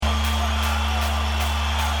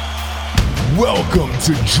Welcome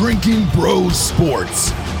to Drinking Bros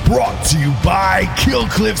Sports, brought to you by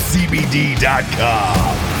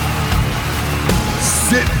KillcliffCBD.com.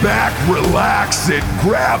 Sit back, relax, and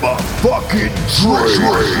grab a fucking drink.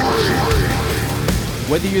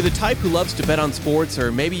 Whether you're the type who loves to bet on sports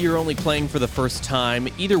or maybe you're only playing for the first time,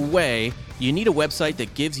 either way, you need a website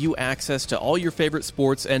that gives you access to all your favorite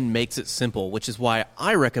sports and makes it simple, which is why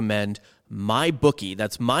I recommend MyBookie.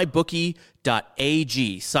 That's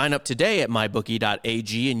mybookie.ag. Sign up today at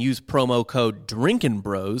mybookie.ag and use promo code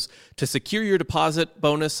DrinkinBros to secure your deposit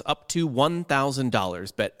bonus up to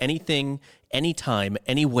 $1,000. Bet anything, anytime,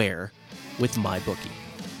 anywhere with MyBookie.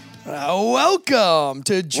 Welcome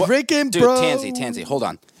to Drinking Bros. Dude, Tansy, hold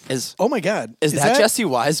on. Oh my God. Is that Jesse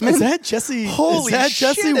Wiseman? Is that Jesse? Holy is that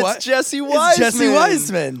shit, Jesse it's Jesse Wiseman. It's Jesse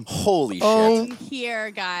Wiseman. Holy shit. I'm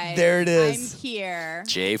here, guys. There it is. I'm here.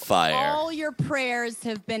 J Fire. All your prayers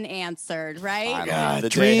have been answered, right? God, The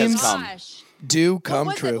day has dreams come. Gosh. Do come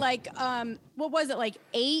what was true. It like, what was it, like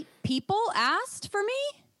 8 people asked for me?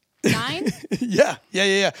 9? Yeah.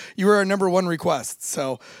 You were our number one request.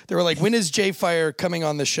 So they were like, when is J Fire coming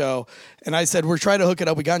on the show? And I said, we're trying to hook it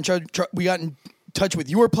up. We got in touch with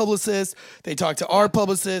your publicist. They talked to our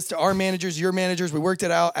publicist, to our managers, your managers. We worked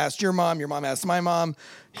it out, asked your mom asked my mom.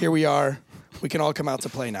 Here we are. We can all come out to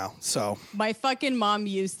play now. So My fucking mom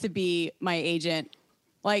used to be my agent.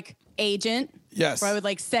 yes. Where I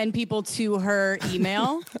would send people to her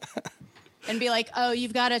email and be like, oh,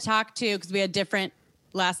 you've got to talk to, because we had different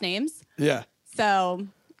last names. Yeah. So,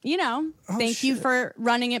 thank you for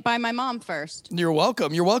running it by my mom first. You're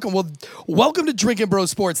welcome. Well, welcome to Drinking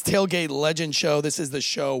Bros Sports Tailgate Legend Show. This is the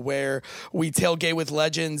show where we tailgate with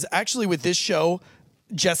legends. Actually, with this show,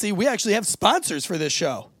 Jesse, we actually have sponsors for this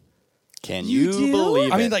show. Can You you do?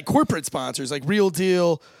 believe it? I mean, like corporate sponsors, like Real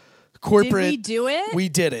Deal, corporate. Did we do it? We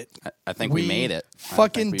did it. I think we made it.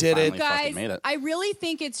 Fucking did it. Guys, Made it. I really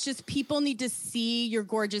think it's just people need to see your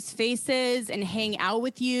gorgeous faces and hang out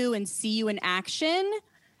with you and see you in action.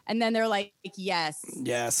 And then they're like, yes.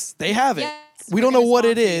 Yes, they have it. Yes, we we're don't know gonna what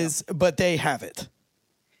it sponsor you. is, but they have it.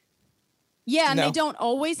 Yeah, and No. they don't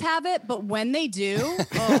always have it, but when they do,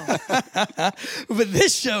 oh, But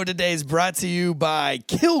this show today is brought to you by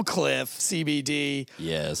Killcliff CBD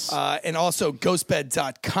Yes. and also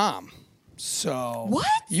ghostbed.com. So What?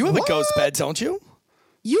 You have a ghost bed, don't you?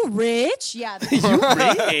 you rich? Yeah. You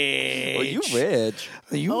rich.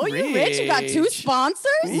 Well, you rich. You rich? You got 2 sponsors?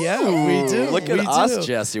 Yeah, we do. Look at We us, do.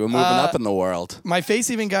 Jesse. We're moving up in the world. My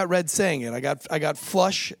face even got red saying it. I got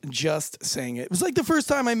flush just saying it. It was like the first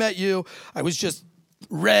time I met you. I was just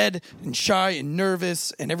red and shy and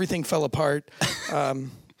nervous, and everything fell apart.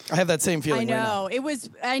 I have that same feeling I right now. know.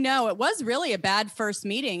 I know. It was really a bad first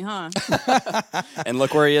meeting, huh? And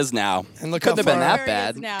look where he is now. And look Couldn't have how been far- that Where he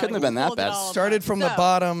bad. is now. Couldn't have He been that pulled it bad. all Started from the So-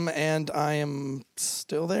 bottom, and I am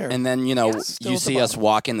still there. And then, still you at the see us bottom.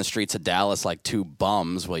 walk in the streets of Dallas like 2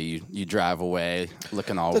 bums while you drive away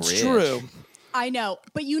looking all That's rich. true. I know,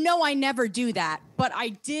 but I never do that. But I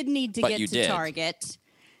did need to But get you to did. Target,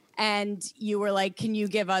 and you were like, "Can you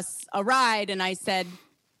give us a ride?" And I said,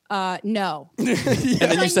 "No." And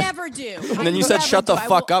then I you said, never do. and then you said, "Shut the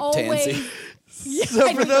fuck up, Tansy."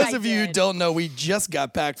 So for those of you who don't know, we just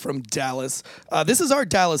got back from Dallas. This is our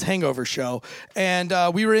Dallas Hangover show. And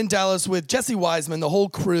we were in Dallas with Jesse Wiseman, the whole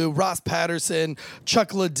crew, Ross Patterson,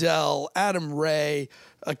 Chuck Liddell, Adam Ray,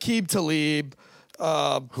 Aqib Talib.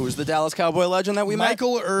 Who's the Dallas Cowboy legend that we met?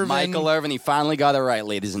 Michael Irvin. Michael Irvin. He finally got it right,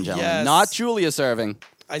 ladies and gentlemen. Yes. Not Julius Irving.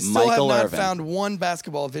 I still Michael have not Irvin. found one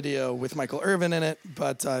basketball video with Michael Irvin in it,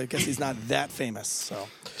 but I guess he's not that famous. So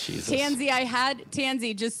Jesus.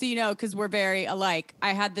 Tansy, just so you know, because we're very alike,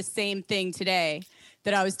 I had the same thing today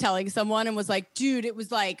that I was telling someone and was like, dude, it was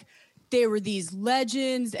like there were these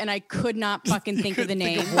legends and I could not fucking think of the couldn't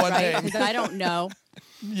name, think of one right? name. Because I don't know.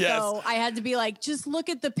 yes. So I had to be like, just look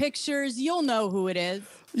at the pictures. You'll know who it is.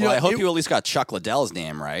 You Well, know, I hope it- you at least got Chuck Liddell's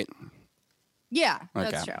name right. Yeah, Okay.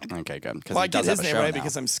 that's true. Okay, good. Because Well, I he does get his have a name show right now.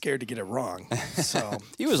 because I'm scared to get it wrong. So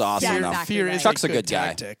He was awesome. Yeah, though. exactly. fear is Chuck's a a good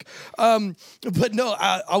guy. tactic. But no,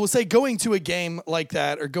 I will say going to a game like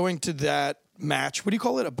that or going to that match. What do you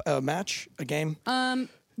call it? A match? A game?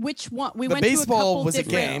 Which one? We the went to a baseball couple was a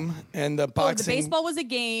different- game, and the Oh, boxing. the baseball was a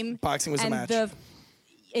game. Boxing was a and match.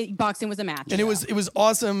 Boxing was a match. And it was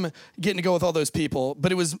awesome getting to go with all those people.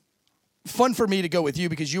 But it was fun for me to go with you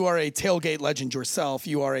because you are a tailgate legend yourself.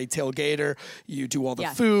 You are a tailgater. You do all the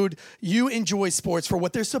Yes. food. You enjoy sports for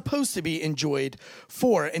what they're supposed to be enjoyed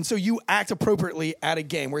for. And so you act appropriately at a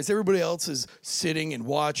game, whereas everybody else is sitting and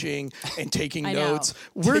watching and taking I know. notes.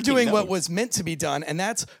 We're doing what was meant to be done, and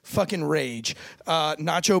that's fucking rage.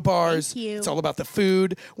 Nacho bars. Thank you. It's all about the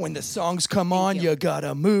food. When the songs come on, you. you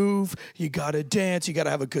gotta move. You gotta dance. You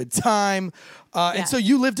gotta have a good time. And Yes. so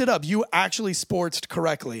you lived it up. You actually sportsed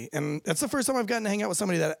correctly. And that's the first time I've gotten to hang out with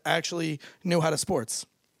somebody that actually knew how to sports.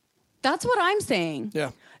 That's what I'm saying.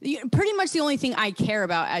 Yeah. Pretty much the only thing I care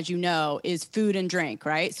about, as you know, is food and drink,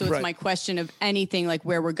 right? So it's Right. my question of anything like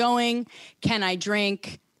where we're going. Can I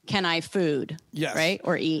drink? Can I food? Yes. Right?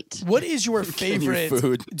 Or eat? What is your favorite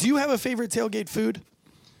food? Do you have a favorite tailgate food?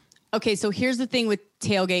 Okay, so here's the thing with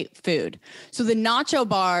tailgate food. So the nacho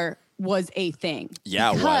bar was a thing.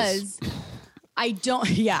 Yeah, it was. Because I don't,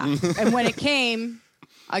 yeah. And when it came,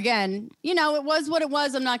 again, it was what it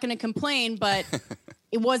was. I'm not going to complain, but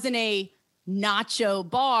it wasn't a nacho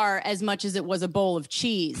bar as much as it was a bowl of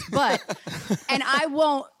cheese. But, and I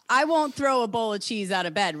won't throw a bowl of cheese out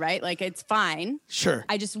of bed, right? Like it's fine. Sure.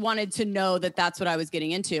 I just wanted to know that that's what I was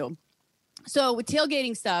getting into. So with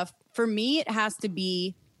tailgating stuff, for me, it has to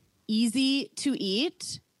be easy to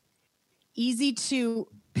eat, easy to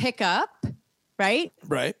pick up, right?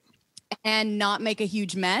 Right. And not make a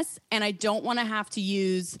huge mess. And I don't want to have to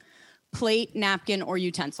use plate, napkin, or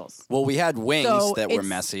utensils. Well, we had wings So that were it's-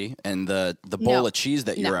 messy, and the bowl No. of cheese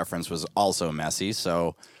that you No. referenced was also messy.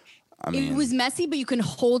 So, I mean, It was messy, but you can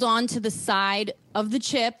hold on to the side of the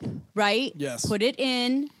chip, right? Yes. Put it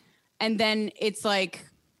in, and then it's like,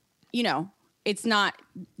 it's not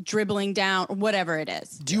dribbling down, whatever it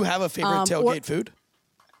is. Do you have a favorite tailgate food?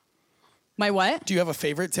 My what? Do you have a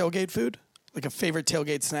favorite tailgate food? Like a favorite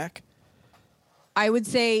tailgate snack? I would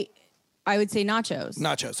say nachos.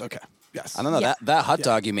 Nachos. Okay. Yes. I don't know. Yeah. That hot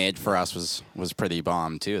dog you made for us was pretty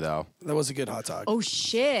bomb too, though. That was a good hot dog. Oh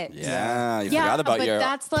shit. Yeah, you Yeah, forgot about but your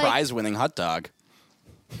that's like- prize-winning hot dog.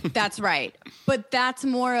 That's right. But that's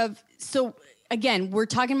more of, so again, we're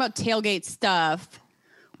talking about tailgate stuff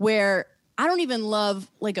where I don't even love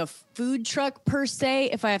like a food truck per se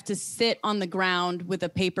if I have to sit on the ground with a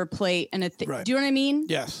paper plate and Right. do you know what I mean?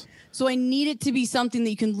 Yes. So I need it to be something that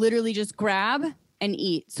you can literally just grab and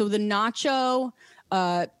eat. So the nacho,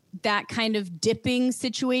 that kind of dipping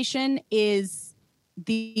situation is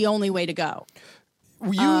the only way to go.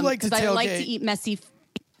 You like to 'Cause tailgate. I like to eat messy.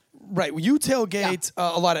 Right. Well, you tailgate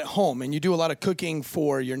a lot at home, and you do a lot of cooking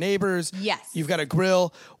for your neighbors. Yes. You've got a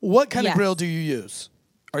grill. What kind of Yes. grill do you use?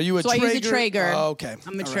 Are you a So Traeger? I use a Traeger. Oh, okay.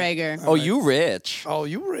 I'm a All right. Traeger. Oh, you rich. Oh,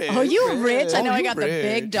 you rich. Oh, you rich? I know Oh, I you got the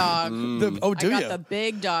big rich. dog. Oh, do I got you? the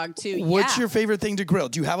big dog too. What's yeah. your favorite thing to grill?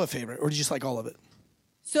 Do you have a favorite, or do you just like all of it?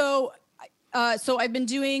 So I've been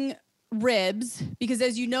doing ribs because,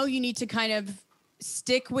 as you know, you need to kind of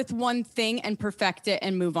stick with one thing and perfect it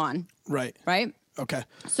and move on, Right. right? Okay.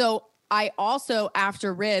 So I also,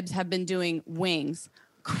 after ribs, have been doing wings,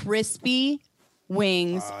 crispy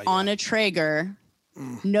wings on a Traeger.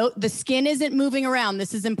 No, the skin isn't moving around.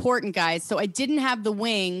 This is important, guys. So I didn't have the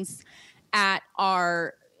wings in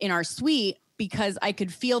our suite because I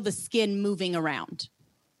could feel the skin moving around.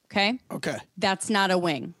 Okay? Okay. That's not a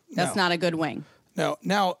wing. That's No. not a good wing.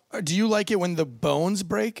 Now, do you like it when the bones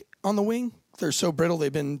break on the wing? They're so brittle.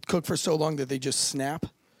 They've been cooked for so long that they just snap.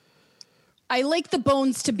 I like the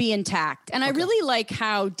bones to be intact. And I really like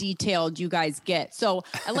how detailed you guys get. So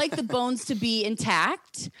I like the bones to be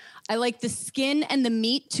intact. I like the skin and the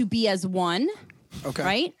meat to be as one. Okay.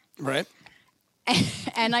 Right? Right.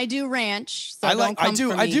 And I do ranch. So I don't come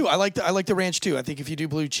for I me. do. I like the ranch too. I think if you do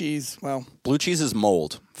blue cheese, well, Blue cheese is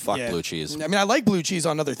mold. Fuck yeah. blue cheese. I mean, I like blue cheese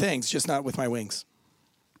on other things, just not with my wings.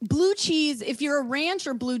 Blue cheese, if you're a ranch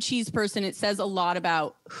or blue cheese person, it says a lot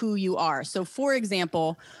about who you are. So, for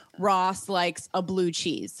example, Ross likes a blue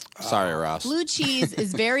cheese. Sorry, Ross. Blue cheese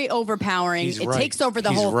is very overpowering. He's it right. takes over the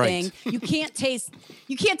He's whole right. thing. You can't taste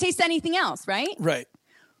anything else, right? Right.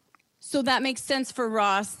 So that makes sense for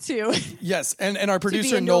Ross too. Yes, and our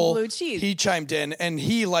producer into a Noel, blue cheese. he chimed in, and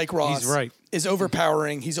he, like Ross, He's right. is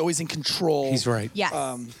overpowering. He's always in control. He's right. Yes.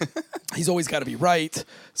 He's always got to be right.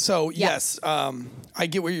 So yes, I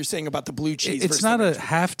get what you're saying about the blue cheese. It's versus not the a ranch.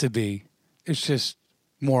 have to be. It's just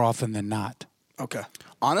more often than not. Okay.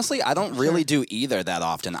 Honestly, I don't really do either that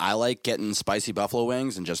often. I like getting spicy buffalo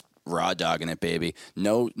wings and just raw dogging it, baby.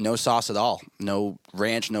 No sauce at all. No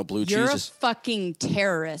ranch, no blue You're cheese. a Just... fucking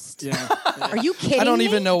terrorist. Yeah. Are you kidding I don't me?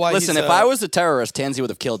 even know why. Listen, he's, if I was a terrorist, Tansy would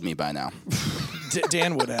have killed me by now.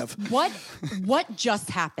 Dan would have. What just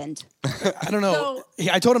happened? I don't know.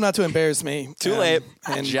 So- I told him not to embarrass me. Too late.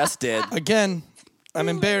 And Just did. again, I'm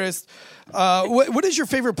embarrassed. What is your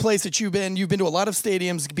favorite place that you've been? You've been to a lot of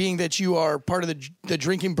stadiums, being that you are part of the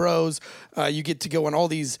Drinking Bros. You get to go on all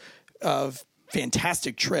these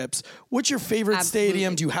fantastic trips. What's your favorite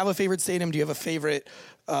stadium? Do you have a favorite stadium? Do you have a favorite,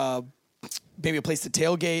 maybe a place to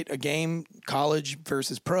tailgate, a game, college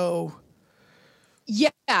versus pro?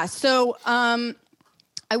 Yeah. So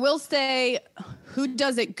I will say, who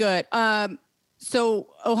does it good? So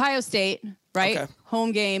Ohio State, right? Okay.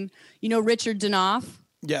 Home game. You know Richard Danoff?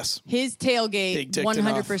 Yes. His tailgate, Big Dick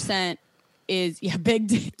 100% is Big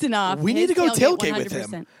Dick Danoff. We need to go tailgate with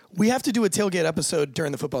 100%. him. We have to do a tailgate episode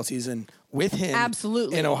during the football season with him.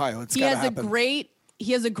 Absolutely. In Ohio. It's he gotta has happen.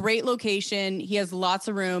 He has a great location. He has lots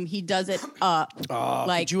of room. He does it up.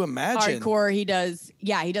 Like could you imagine? hardcore. He does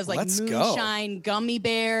like Let's go. moonshine, gummy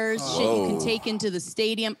bears, shit you can take into the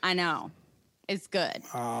stadium. I know. It's good.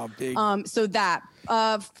 Big. So that.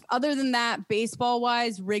 Other than that, baseball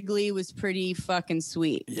wise, Wrigley was pretty fucking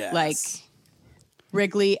sweet. Yes. Like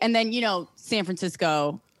Wrigley, and then San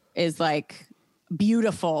Francisco is like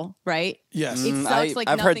beautiful, right? Yes. It sucks. Like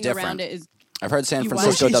I've heard nothing different. around it is I've heard San You what?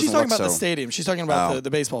 Francisco she's doesn't talking look about the so. stadium. She's talking about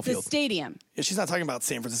the baseball the field. stadium. Yeah, she's not talking about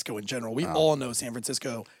San Francisco in general. We all know San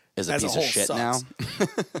Francisco Is a as piece a whole of shit sucks.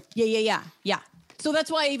 now. Yeah. So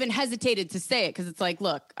that's why I even hesitated to say it, because it's like,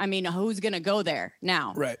 look, I mean, who's gonna go there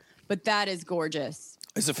now? Right. But that is gorgeous.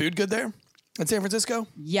 Is the food good there in San Francisco?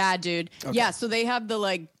 Yeah, dude. Yeah, so they have the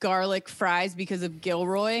like garlic fries because of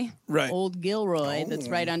Gilroy. Right. Old Gilroy, that's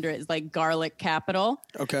right under it, is like garlic capital.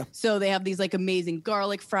 Okay. So they have these like amazing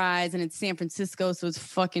garlic fries, and it's San Francisco, so it's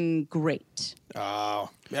fucking great. Oh,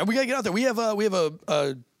 yeah, we gotta get out there. We have a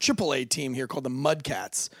AAA team here called the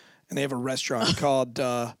Mudcats, and they have a restaurant called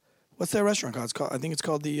what's that restaurant called? It's called, I think it's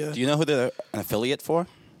called the Do you know who they're an affiliate for?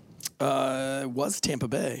 it was Tampa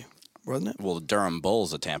Bay, wasn't it? Well, the Durham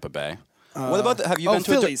Bulls of Tampa Bay. What about have you Oh, been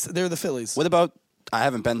to Phillies. They're the Phillies. What about? I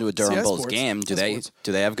haven't been to a Durham CI Bulls Sports. game. Do CI they Sports.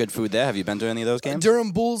 do they have good food there? Have you been to any of those games?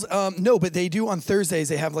 Durham Bulls, no, but they do on Thursdays.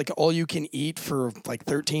 They have like all you can eat for like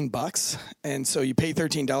 $13, and so you pay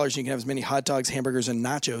 $13. And you can have as many hot dogs, hamburgers, and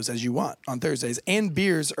nachos as you want on Thursdays. And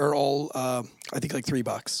beers are all, I think, like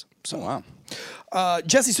 $3. So, Oh, wow.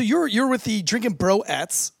 Jesse, so you're with the Drinking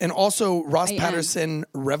Broettes and also Ross I am. Patterson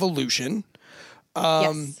Revolution.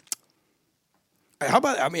 Yes. How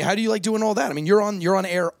about? I mean, how do you like doing all that? I mean, you're on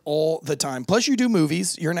air all the time. Plus, you do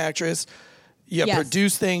movies. You're an actress. You Yes.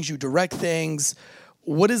 produce things. You direct things.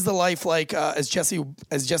 What is the life like as Jesse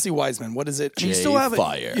Wiseman? What is it? I mean, you still have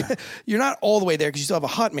Fire. You're not all the way there because you still have a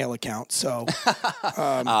Hotmail account. So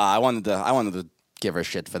I wanted to give her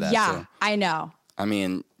shit for that. Yeah, too. I know. I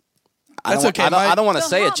mean, That's okay. I don't want to The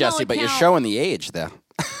say it, Hotmail Jesse, but you're account- showing the age there.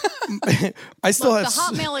 I still The have.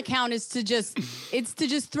 Hotmail account is to just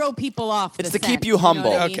throw people off. It's the to keep scent, you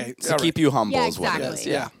humble. know what I mean? Okay. It's to All keep right. you humble Yeah, is what it exactly. is.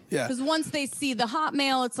 Yeah. Yeah. Because once they see the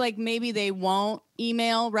Hotmail, it's like maybe they won't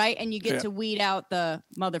email, right? And you get Yeah. to weed out the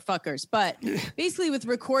motherfuckers. But basically, with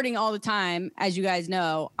recording all the time, as you guys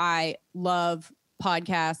know, I love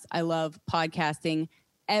podcasts. I love podcasting,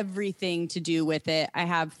 everything to do with it. I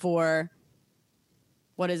have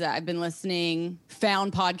what is it? I've been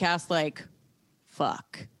found podcasts like,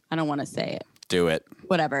 fuck, I don't want to say it. Do it.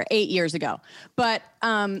 Whatever, 8 years ago. But,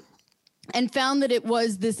 and found that it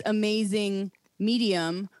was this amazing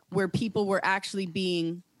medium where people were actually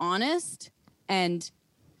being honest and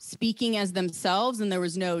speaking as themselves, and there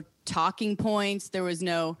was no talking points, there was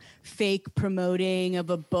no fake promoting of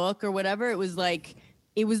a book or whatever. It was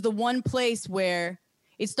the one place where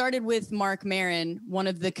it started with Mark Maron, one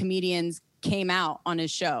of the comedians came out on his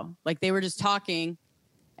show. Like they were just talking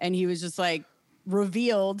and he was just like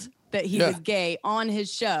revealed that he was gay on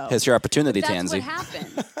his show. Here's your opportunity, That's Tansy. what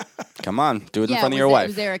happened. Come on, do it in Yeah, front of it your was- wife. It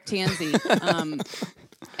was Eric Tansey.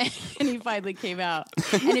 And he finally came out.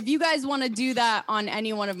 And if you guys want to do that on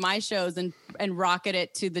any one of my shows and rocket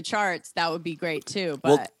it to the charts, that would be great too. But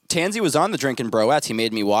Well, Tansy was on the Drinking Broettes. He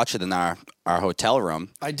made me watch it in our hotel room.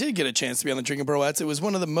 I did get a chance to be on the Drinking Broettes. It was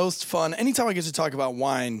one of the most fun. Anytime I get to talk about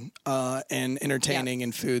wine and entertaining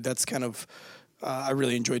and food, that's kind of. I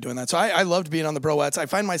really enjoy doing that. So I loved being on the Broettes. I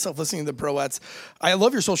find myself listening to the Broettes. I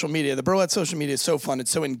love your social media. The Broettes social media is so fun. It's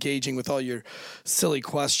so engaging with all your silly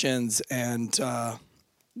questions and.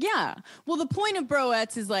 yeah. Well, the point of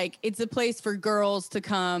Broettes is like it's a place for girls to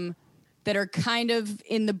come that are kind of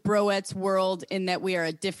in the Broettes world in that we are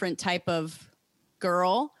a different type of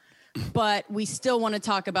girl, but we still want to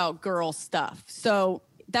talk about girl stuff. So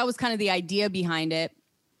that was kind of the idea behind it.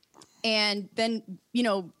 And then,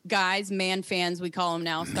 guys, man fans, we call them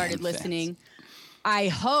now, started listening. I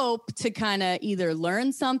hope to kind of either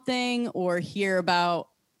learn something or hear about,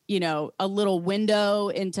 a little window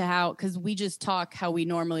into how, because we just talk how we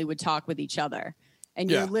normally would talk with each other. and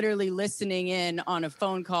Yeah. you're literally listening in on a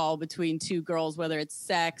phone call between two girls, whether it's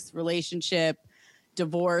sex, relationship,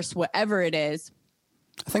 divorce, whatever it is.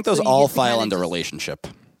 I think those So you all get to file kinda under just- relationship.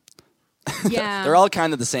 Yeah. They're all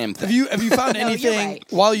kind of the same thing. Have you found No, you're anything right.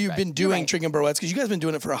 while you've been doing right. Drinking Broettes? Because you guys have been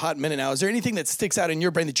doing it for a hot minute now. Is there anything that sticks out in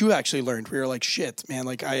your brain that you actually learned where you're like, shit, man,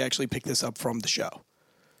 like I actually picked this up from the show?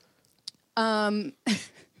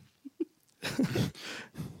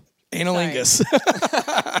 Analingus.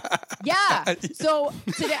 Yeah. So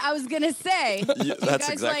today I was gonna say, do you that's guys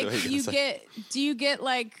exactly what like you're gonna say. do you get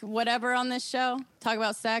like whatever on this show? Talk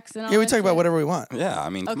about sex and all Yeah, we that talk about shit? whatever we want. Yeah, I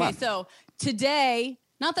mean, come Okay, on. so today,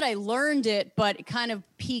 not that I learned it, but it kind of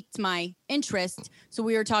piqued my interest. So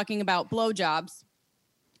we were talking about blowjobs,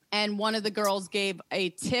 and one of the girls gave a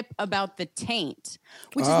tip about the taint,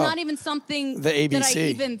 which is not even something The that I ABC.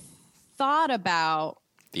 even thought about.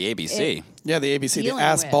 The ABC. Yeah, the ABC, the Dealing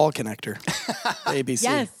ass with. ball connector. The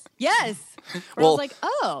ABC. Yes. Where I Well, was like,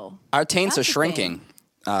 oh, Our taints that's are a shrinking.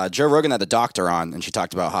 Joe Rogan had a doctor on, and she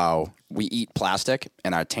talked about how we eat plastic,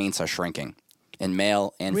 and our taints are shrinking in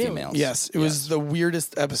male and Really? females. Yes, it was the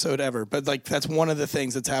weirdest episode ever. But like that's one of the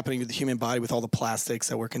things that's happening to the human body with all the plastics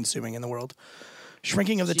that we're consuming in the world.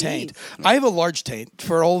 Shrinking of the taint. I have a large taint.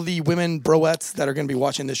 For all the women broettes that are going to be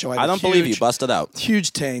watching this show, I have I a don't believe you. huge- Bust it out.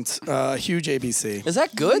 Huge taints, huge ABC. Is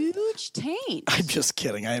that good? huge taint. I'm just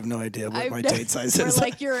kidding. I have no idea what I've my never- taint size where, is.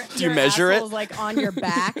 like your you measure it? asshole's, like on your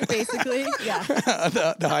back, basically. Yeah.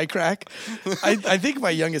 the high crack. I think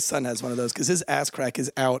my youngest son has one of those because his ass crack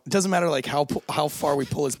is out. It doesn't matter like how far we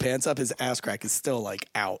pull his pants up, his ass crack is still like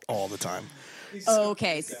out all the time.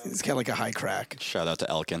 Okay. He's got like a high crack. Shout out to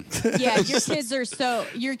Elkin. Yeah, your kids are so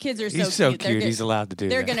He's so They're cute. good. He's allowed to do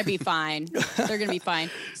They're that. gonna be fine. They're gonna be fine.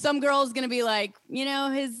 Some girl's gonna be like,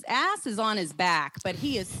 his ass is on his back, but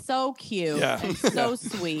he is so cute Yeah. and so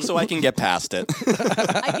sweet. So I can get past it.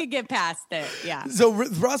 I could get past it. Yeah. So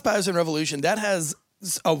Ross Patterson Revolution, that has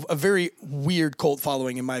a very weird cult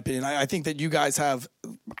following, in my opinion. I think that you guys have.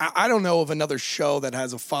 I don't know of another show that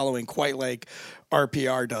has a following quite like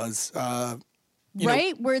RPR does. You know-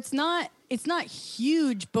 Right? Where it's not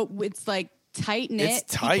huge, but it's like tight knit.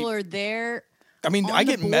 It's tight. People are there. I mean, on I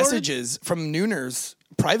the get board. messages from Nooners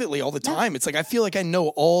privately all the time. It's like I feel like I know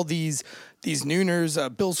all these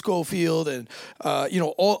Nooners, Bill Schofield, and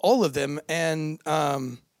all of them, and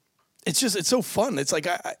it's so fun. It's like,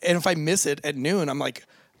 and if I miss it at noon, I'm like.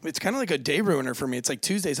 It's kind of like a day ruiner for me. It's like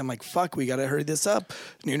Tuesdays. I'm like, fuck, we got to hurry this up.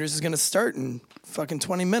 Nooners is going to start in fucking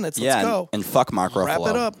 20 minutes. Let's yeah, go. and fuck Mark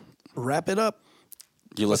Ruffalo. Wrap it up.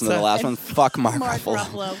 You listen to that? the last one? Fuck Mark Mark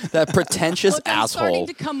Ruffalo. Ruffalo. That pretentious Look, I'm asshole. starting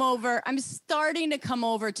to come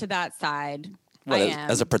over to that side. What, I as- am.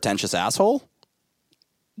 as a pretentious asshole?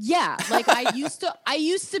 Yeah, like I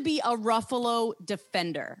used to be a Ruffalo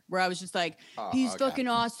defender, where I was just like, he's fucking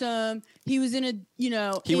awesome. He was in a,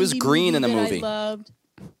 He was indie green in the that I movie. loved.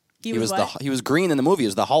 He was what? he was green in the movie. He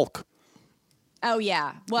was the Hulk. Oh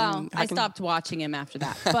yeah. Well, I stopped watching him after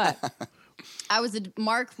that, but I was a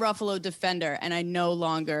Mark Ruffalo defender, and I no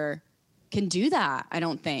longer can do that. I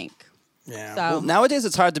don't think. Yeah. So Well, nowadays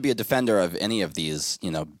it's hard to be a defender of any of these,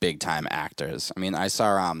 big time actors. I mean, I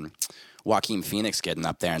saw Joaquin Phoenix getting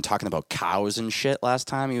up there and talking about cows and shit last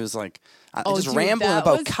time. He was like, just dude, rambling that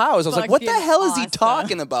about was cows. I was like, what the fucking hell is he awesome.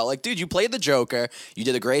 talking about? Like, dude, you played the Joker. You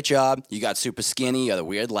did a great job. You got super skinny. You had a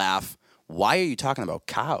weird laugh. Why are you talking about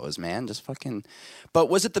cows, man? Just fucking. But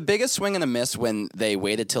was it the biggest swing and a miss when they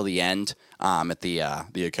waited till the end at the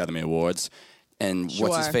Academy Awards? And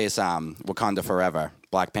what's his Sure. face? Wakanda Forever,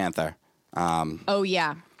 Black Panther. oh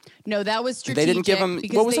yeah, no, that was strategic. They didn't give him.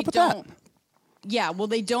 because What was they up with that? don't- Yeah, well,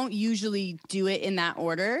 they don't usually do it in that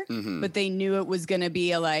order, Mm-hmm. but they knew it was going to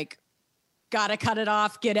be a like, gotta cut it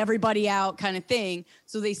off, get everybody out kind of thing.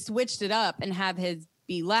 So they switched it up and have his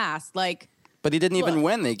be last. Like, But he didn't even Look.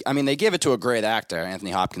 win. They gave it to a great actor.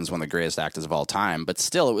 Anthony Hopkins, one of the greatest actors of all time. But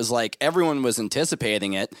still, it was like everyone was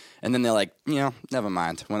anticipating it, and then they're like, never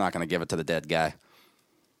mind. We're not going to give it to the dead guy.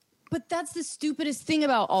 but that's the stupidest thing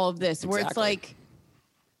about all of this, where Exactly.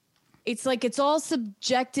 it's like it's all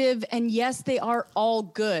subjective, and yes, they are all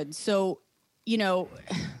good. So,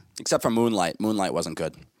 Except for Moonlight. Moonlight wasn't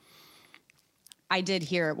good. I did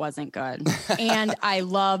hear it wasn't good, and I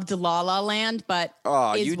loved La La Land, but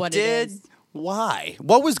Oh, is you what did? it is. Why?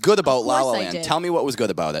 What was good about La La course I Land? did. Tell me what was good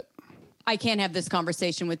about it. I can't have this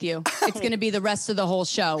conversation with you. It's going to be the rest of the whole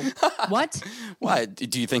show. What? Why?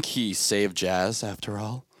 Do you think he saved jazz after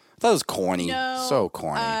all? I thought it was corny. No, So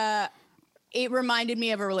corny. It reminded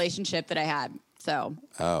me of a relationship that I had. So,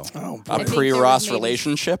 Oh, a boy. think pre-Ross there was maybe-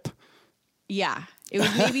 relationship? yeah, it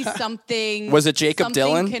was maybe something. Was it Jacob something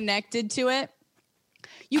Dylan? connected to it?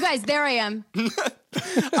 You guys, there I am.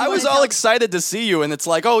 I was all excited to see you, and it's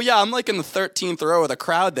like, oh yeah, I'm like in the 13th row of the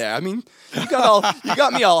crowd there. I mean, you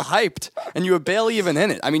got me all hyped, and you were barely even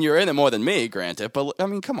in it. I mean, you're in it more than me, granted, but I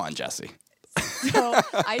mean, come on, Jesse. So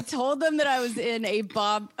I told them that I was in a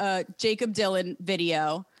Jacob Dylan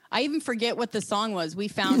video. I even forget what the song was. We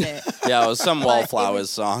found it. Yeah, it was some Wallflowers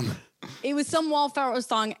song. It was some Wallflower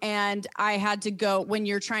song, and I had to go. When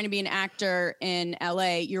you're trying to be an actor in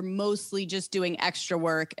LA, you're mostly just doing extra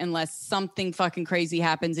work unless something fucking crazy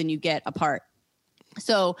happens and you get a part.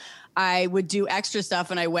 So I would do extra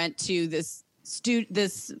stuff, and I went to this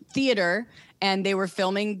theater, and they were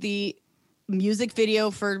filming the music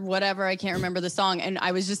video for whatever, I can't remember the song, and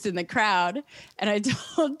I was just in the crowd, and I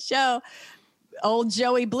told old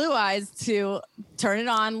Joey Blue Eyes to turn it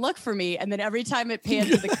on, look for me. And then every time it panned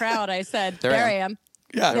to the crowd, I said, there I am.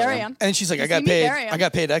 Yeah. There I am. And she's like, You I got see me? paid. There I am. I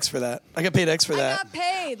got paid X for that. I got paid X for that. I got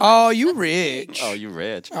paid. Oh, you rich. Oh, you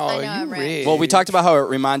rich. Oh, I know, you I'm rich. rich. Well, we talked about how it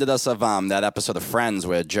reminded us of that episode of Friends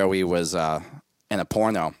where Joey was in a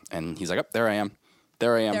porno, and he's like, oh, there I am.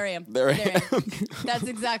 There I am. There I am. There I am. That's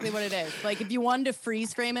exactly what it is. Like, if you wanted to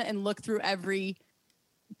freeze frame it and look through every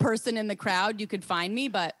person in the crowd, you could find me.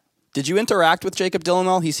 But Did you interact with Jacob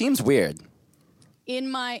Dylan? He seems weird. in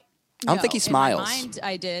my... I don't think he smiles. In my mind,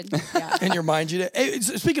 I did. Yeah. In your mind, you did. Hey,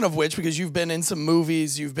 speaking of which, because you've been in some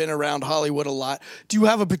movies, you've been around Hollywood a lot. Do you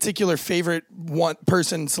have a particular favorite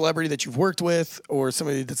celebrity that you've worked with, or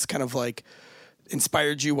somebody that's kind of like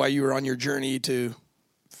inspired you while you were on your journey to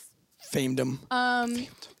famedom?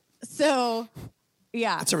 So,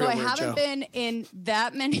 yeah. That's a real I word, haven't Joe. been in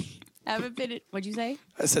that many... What'd you say?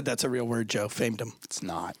 I said that's a real word, Joe. Famedom. It's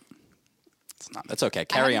not. It's not. That's okay. I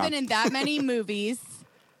Carry haven't on. been in that many movies,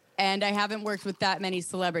 and I haven't worked with that many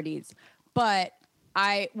celebrities. But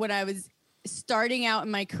when I was starting out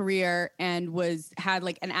in my career and had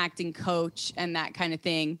like an acting coach and that kind of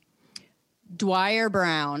thing, Dwyer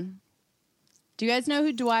Brown. Do you guys know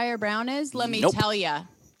who Dwyer Brown is? Let me Nope. tell you.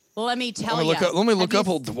 Let me tell you. Let me look up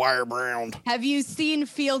old Dwyer Brown. Have you seen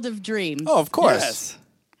Field of Dreams? Oh, of course. Yes.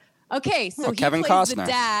 Okay, so he Kevin plays Costner.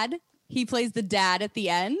 the dad. He plays the dad at the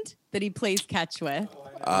end that he plays catch with.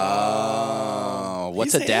 Oh,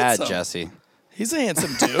 what's He's a dad, handsome. Jesse? He's a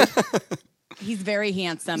handsome dude. He's very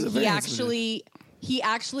handsome. He's a very handsome He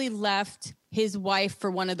actually left his wife for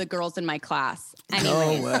one of the girls in my class. No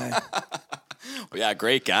Anyway, way. Yeah,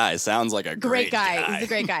 great guy. Sounds like a great guy. He's a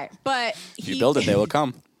great guy. But If you build it, they will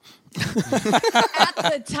come. at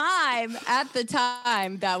the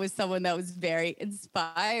time, that was someone that was very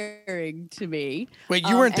inspiring to me. Wait,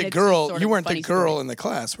 you weren't and the it's just girl. sort You of a weren't the funny girl story. in the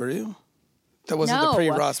class, were you? That wasn't No. the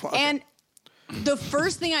pre-Ross one. Okay. And the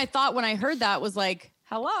first thing I thought when I heard that was like,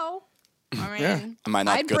 hello. I mean, Yeah. Am I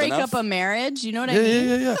not I'd good break enough? up a marriage. You know what I Yeah,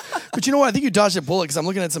 mean? yeah. But you know what? I think you dodged a bullet because I'm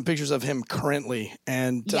looking at some pictures of him currently,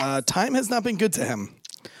 and Yes. time has not been good to him.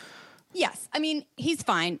 Yes. I mean, he's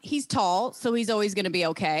fine. He's tall, so he's always going to be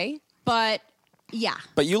okay. But yeah.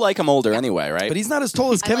 But you like him older anyway, right? But he's not as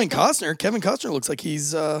tall as I Kevin like him. Costner. Kevin Costner looks like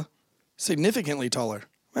he's significantly taller.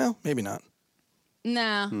 Well, maybe not.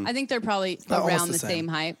 Nah, I think they're probably Almost around the same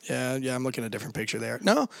height. Yeah, I'm looking at a different picture there.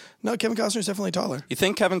 No, Kevin Costner's definitely taller. You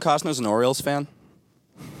think Kevin Costner's an Orioles fan?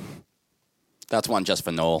 That's one just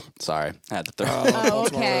for Noel. Sorry. I had to throw Oh,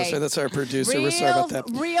 okay. So that's our producer. We're sorry about that.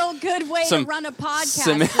 Real good way Some- to run a podcast.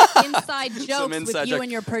 some- with inside jokes inside with you joke.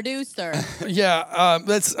 and your producer. Yeah,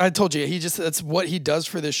 I told you. That's what he does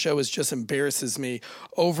for this show. Is just embarrasses me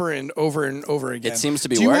over and over and over again. It seems to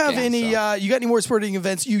be Do you working, have any? so. You got any more sporting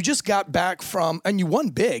events? You just got back from, and you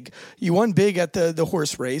won big. You won big at the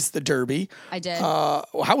horse race, the Derby. I did.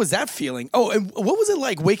 How was that feeling? Oh, and what was it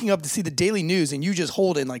like waking up to see the Daily News and you just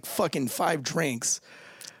holding like fucking 5 drinks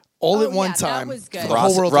all at one yeah, that time? was good. for the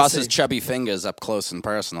whole world to Ross's see? chubby fingers up close and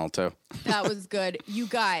personal, too. That was good. You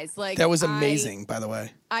guys, like That was amazing, by the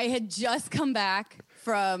way. I had just come back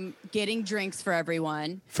from getting drinks for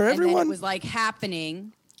everyone. For and then everyone? it was like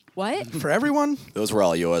happening. What? For everyone, Those were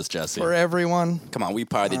all yours, Jesse. for everyone. Come on, we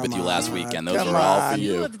partied with you last weekend. Those Come were all on. for Two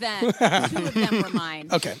you. of them were mine.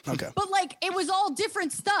 Okay. But like it was all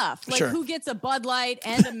different stuff. Like Sure. who gets a Bud Light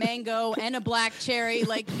and a mango and a black cherry?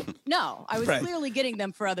 Like no, I was Right. clearly getting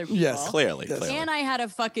them for other people. Yes. Clearly, Yes. clearly. And I had a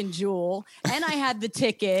fucking jewel and I had the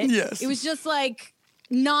ticket. Yes. It was just like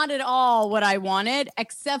not at all what I wanted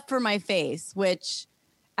except for my face, which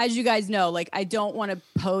as you guys know, like I don't want to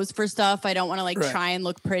pose for stuff. I don't want to like Right. try and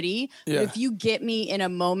look pretty. Yeah. But if you get me in a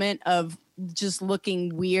moment of just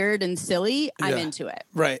looking weird and silly, I'm Yeah. into it.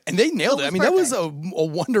 Right. And they nailed it. It I was mean, that was a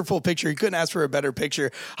wonderful picture. You couldn't ask for a better picture.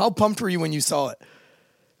 How pumped were you when you saw it?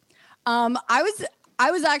 I I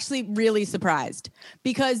was actually really surprised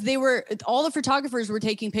because all the photographers were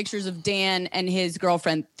taking pictures of Dan and his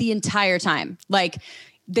girlfriend the entire time. Like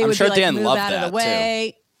they would sure be like, Dan move loved out of that, the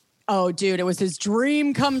way. Oh, dude, it was his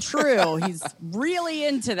dream come true. He's really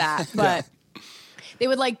into that. But they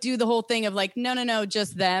would like do the whole thing of like, no,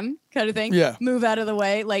 just them kind of thing. Yeah. Move out of the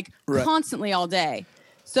way, like constantly all day.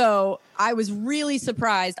 So I was really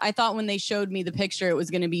surprised. I thought when they showed me the picture, it was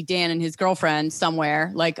going to be Dan and his girlfriend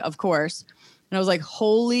somewhere, like, of course. And I was like,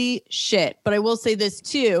 holy shit. But I will say this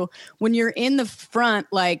too. When you're in the front,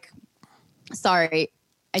 like, sorry,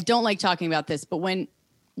 I don't like talking about this, but when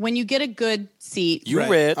you get a good seat. You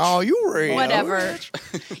rich. Oh, you rich. Whatever.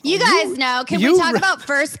 You guys know. Can we talk about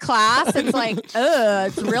first class? It's like,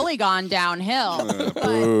 it's really gone downhill.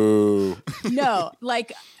 But no,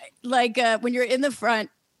 like when you're in the front,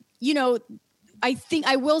 you know, I think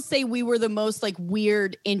I will say we were the most like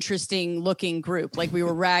weird, interesting looking group. Like we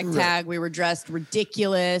were ragtag, we were dressed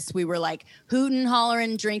ridiculous, we were like hooting,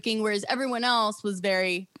 hollering, drinking, whereas everyone else was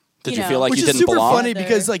very. Did you feel like Which you is didn't super belong? funny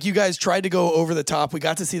because like you guys tried to go over the top. We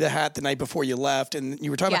got to see the hat the night before you left, and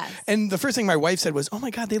you were talking about. And the first thing my wife said was, "Oh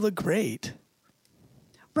my God, they look great."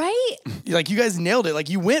 Right? Like you guys nailed it. Like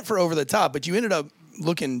you went for over the top, but you ended up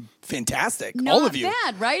looking fantastic. All of you. Not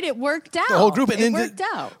bad, right? It worked out. The whole group. And it then worked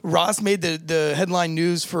out. Ross made the headline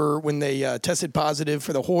news for when they tested positive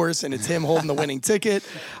for the horse, and it's him holding the winning ticket.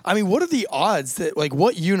 I mean, what are the odds that like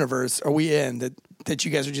what universe are we in that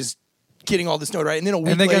you guys are just getting all this notoriety, and then a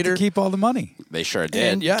week And they later, got to keep all the money. They sure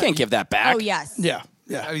did. And, yeah. You can't give that back. Oh, yes. yeah,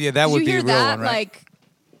 Oh, yeah, that Did would you be hear a real that? one, right? Like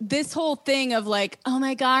this whole thing of like, oh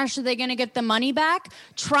my gosh, are they going to get the money back?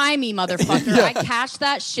 Try me, motherfucker. I cashed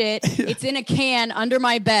that shit. It's in a can under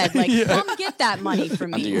my bed. Like, come get that money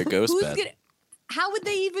from me. Under your ghost bed. How would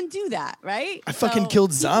they even do that, right? I fucking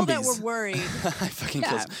killed zombies. People that were worried. I fucking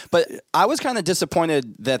killed. But I was kind of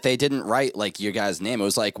disappointed that they didn't write like your guy's name. It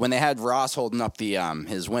was like when they had Ross holding up the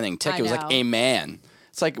his winning ticket. It was like a man.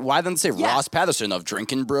 It's like, why didn't they say Ross Patterson of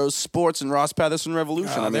Drinking Bros Sports and Ross Patterson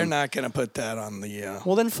Revolution? I mean, they're not going to put that on the.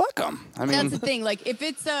 Well, then fuck them. I mean, that's the thing. Like, if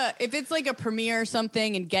it's like a premiere or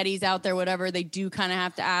something, and Getty's out there, whatever, they do kind of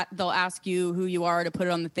have to. They'll ask you who you are to put it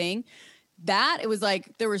on the thing. That it was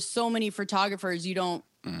like there were so many photographers you don't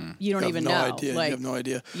even know. Idea. Like, you have no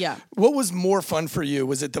idea. Yeah. What was more fun for you?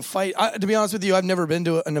 Was it the fight? To be honest with you, I've never been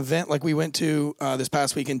to an event like we went to this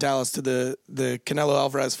past week in Dallas to the Canelo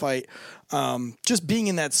Alvarez fight. Just being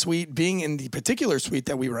in that suite, being in the particular suite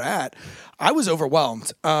that we were at, I was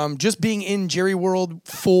overwhelmed. Just being in Jerry World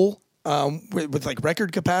full with like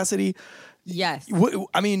record capacity. Yes.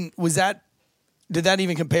 I mean, did that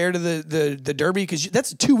even compare to the Derby? Because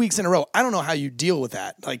that's 2 weeks in a row. I don't know how you deal with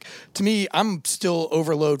that. Like, to me, I'm still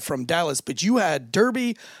overload from Dallas, but you had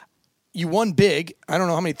Derby. You won big. I don't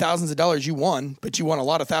know how many thousands of dollars you won, but you won a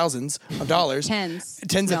lot of thousands of dollars. Tens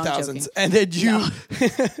of I'm thousands. joking. And then you...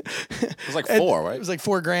 it was like four, right? It was like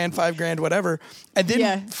 $4,000, $5,000, whatever. And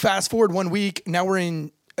then fast forward 1 week, now we're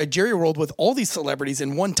in a Jerry World with all these celebrities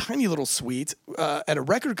in one tiny little suite at a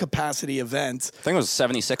record capacity event. I think it was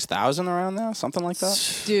 76,000 around there, something like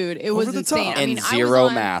that. Dude, it was insane. And zero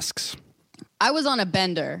masks. I was on a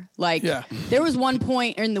bender. Like, there was one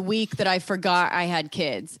point in the week that I forgot I had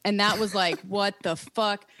kids. And that was like, what the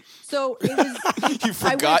fuck? So it was... You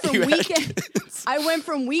forgot you had kids. I went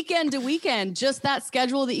from weekend to weekend. Just that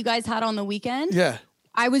schedule that you guys had on the weekend. Yeah.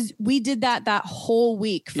 We did that whole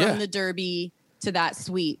week from the Derby to that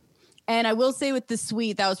suite. And I will say with the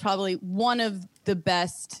suite, that was probably one of the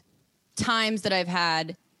best times that I've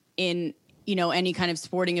had in... any kind of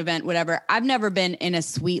sporting event, whatever. I've never been in a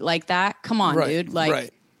suite like that. Come on, dude.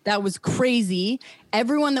 Like, that was crazy.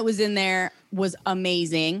 Everyone that was in there was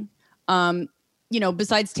amazing.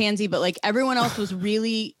 Besides Tansy, but like everyone else was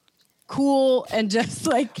really cool and just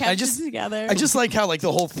like kept it together. I just like how like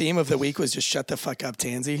the whole theme of the week was just shut the fuck up,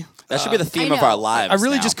 Tansy. That should be the theme of our lives. I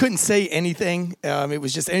really now. just couldn't say anything. It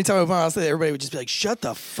was just anytime I went outside, everybody would just be like, shut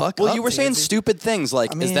the fuck up. Well, you were saying Tansy. stupid things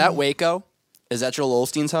like, is that Waco? Is that Joel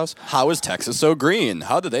Osteen's house? How is Texas so green?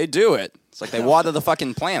 How do they do it? It's like they water the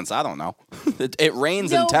fucking plants. I don't know. It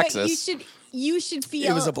rains in Texas. But you should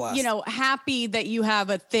feel, it was a blast. Happy that you have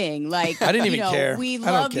a thing. Like, I didn't even care. We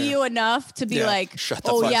love you enough to be like, shut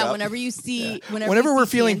the fuck up. whenever you see, whenever we're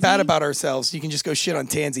feeling bad about ourselves, you can just go shit on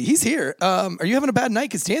Tansy. He's here. Are you having a bad night?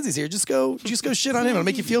 Because Tansy's here. Just go shit on him. It'll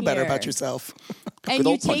make you feel better about yourself. And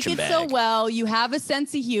you take it so well. You have a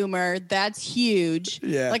sense of humor. That's huge.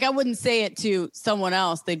 Yeah. Like, I wouldn't say it to someone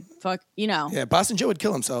else. They'd Yeah, Boston Joe would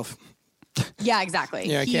kill himself. Yeah, exactly.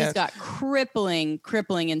 Yeah, he's got crippling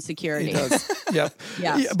insecurity. He does. Yep.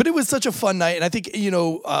 Yeah. But it was such a fun night. And I think,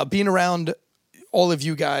 being around all of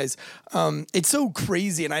you guys. It's so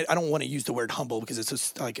crazy, and I don't want to use the word humble because it's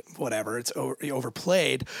just like whatever, it's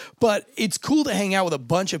overplayed. But it's cool to hang out with a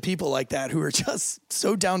bunch of people like that who are just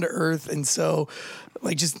so down to earth and so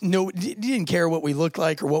like just didn't care what we looked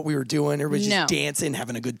like or what we were doing. Everybody's just dancing,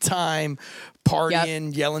 having a good time,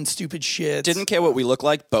 partying, yelling stupid shit. Didn't care what we looked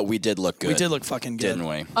like, but we did look good. We did look fucking good, didn't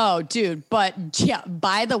we? Oh, dude! But yeah,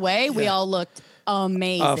 by the way, we all looked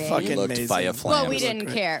amazing. Fucking Looked amazing. fire flames. Well, we didn't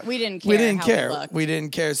care. We didn't care. We didn't how care. We looked. We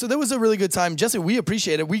didn't care. So that was a really good time. Jesse, we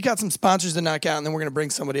appreciate it. We got some sponsors to knock out, and then we're going to bring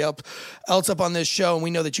somebody else up on this show. And we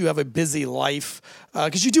know that you have a busy life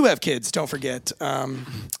because you do have kids. Don't forget. Don't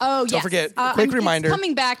forget. Quick reminder. It's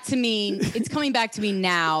coming back to me. It's coming back to me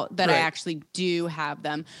now that I actually do have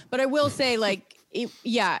them. But I will say, like,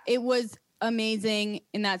 it was amazing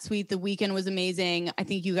in that suite. The weekend was amazing. I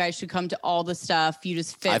think you guys should come to all the stuff. You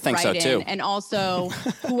just fit I think right so, in. too. And also,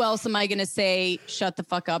 who else am I going to say shut the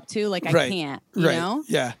fuck up to? Like, I can't, you know?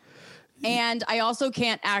 Yeah. And I also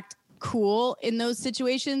can't act cool in those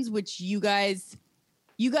situations, which you guys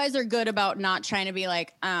are good about not trying to be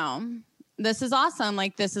like, oh, this is awesome.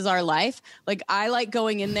 Like, this is our life. Like, I like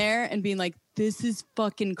going in there and being like, this is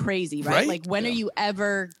fucking crazy, right? Like, when are you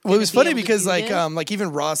ever? Well, it was funny because like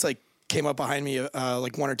even Ross like came up behind me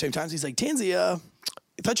like one or two times. He's like, Tansy, I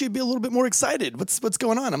thought you'd be a little bit more excited. What's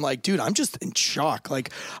going on? I'm like, dude, I'm just in shock. Like,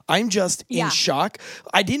 I'm just in shock.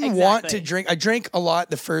 I didn't want to drink. I drank a lot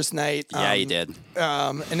the first night. Yeah, you did.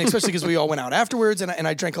 And especially because we all went out afterwards, and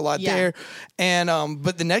I drank a lot there. And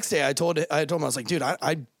but the next day, I told him I was like, dude,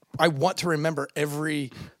 I want to remember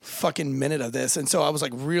every fucking minute of this. And so I was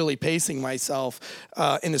like really pacing myself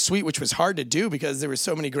in the suite, which was hard to do because there were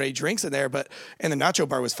so many great drinks in there, and the nacho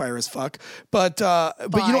bar was fire as fuck. But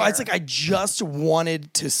you know, it's like I just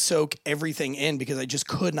wanted to soak everything in because I just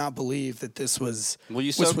could not believe that this was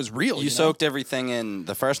was real. You soaked everything in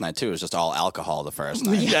the first night too. It was just all alcohol the first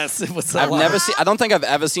night. Yes, it was. I don't think I've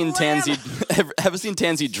ever seen Tansy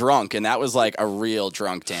drunk, and that was like a real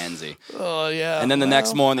drunk Tansy. Oh yeah. And then the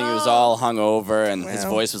next morning he was all hungover, and his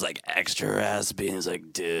voice was like extra raspy. And he was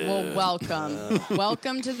like, dude. Well,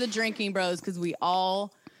 welcome to the Drinking Bros, because we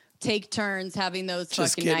all take turns having those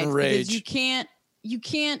Just fucking getting nights rage. because you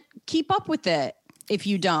can't keep up with it if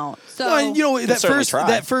you don't. So well, and, you know,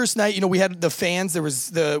 that first night, you know, we had the fans.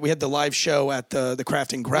 We had the live show at the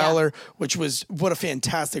Crafting Growler, which was what a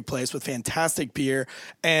fantastic place with fantastic beer.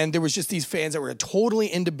 And there was just these fans that were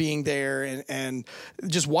totally into being there and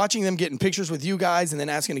just watching them getting pictures with you guys and then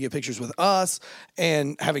asking to get pictures with us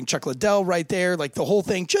and having Chuck Liddell right there. Like the whole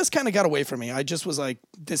thing just kind of got away from me. I just was like,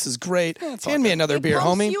 this is great. Hand me another beer,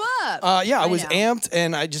 pumps homie. you up. I was amped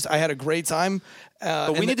and I had a great time.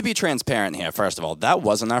 But we need to be transparent here, first of all. That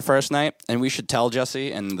wasn't our first night, and we should tell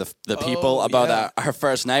Jesse and the people about our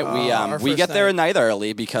first night. We get there a night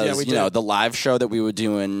early because, you know, the live show that we were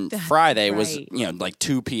doing Friday was, you know, like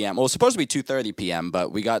 2 p.m. Well, it was supposed to be 2:30 p.m.,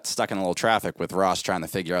 but we got stuck in a little traffic with Ross trying to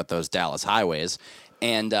figure out those Dallas highways.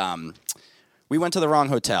 And we went to the wrong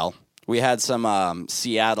hotel. We had some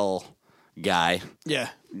Seattle guy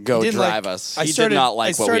go drive us. He did not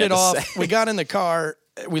like what we had to say. We got in the car.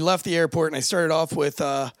 We left the airport, and I started off with,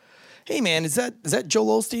 hey, man, is that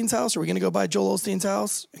Joel Osteen's house? Are we going to go by Joel Osteen's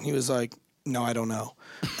house? And he was like, no, I don't know.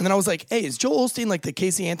 And then I was like, hey, is Joel Osteen like the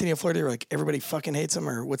Casey Anthony of Florida? Like, everybody fucking hates him,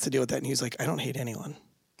 or what's the deal with that? And he was like, I don't hate anyone.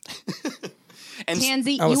 And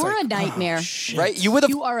Tansy, you are a nightmare. Right?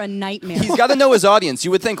 You are a nightmare. He's got to know his audience. You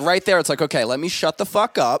would think right there, it's like, okay, let me shut the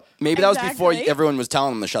fuck up. Maybe that was before everyone was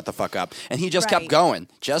telling him to shut the fuck up. And he just kept going.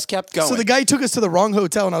 So the guy took us to the wrong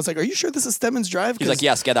hotel, and I was like, are you sure this is Stedman's Drive? He's like,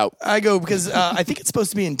 yes, get out. I go, because I think it's supposed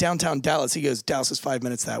to be in downtown Dallas. He goes, Dallas is 5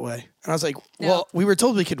 minutes that way. And I was like, well, we were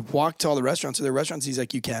told we could walk to all the restaurants. Are there restaurants? He's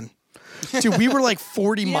like, you can. Dude, we were like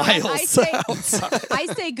 40 miles outside. I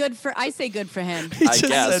say good for him. He just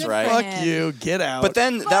guess, said, right? Fuck you, get out. But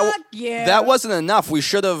then that wasn't enough. We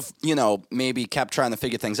should have, you know, maybe kept trying to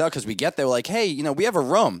figure things out because we get there, we're like, hey, you know, we have a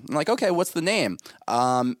room. I'm like, okay, what's the name?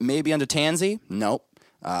 Maybe under Tansy? Nope.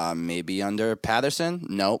 Maybe under Patterson?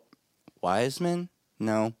 Nope. Wiseman?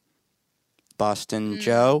 No. Boston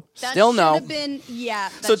Joe? Still no.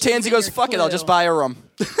 So Tansy goes, fuck it, I'll just buy a room.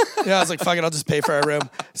 Yeah, I was like, fuck it, I'll just pay for our room.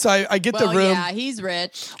 So I get the room. Yeah, he's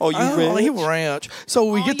rich. Oh, He rich.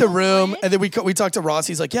 So we get the room, and then we talk to Ross.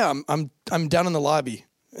 He's like, yeah, I'm down in the lobby.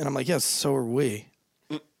 And I'm like, yes, so are we.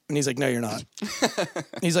 And he's like, no, you're not.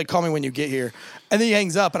 He's like, call me when you get here. And then he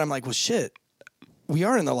hangs up, and I'm like, well, shit, we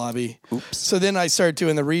are in the lobby. Oops. So then I start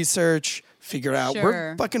doing the research, figure out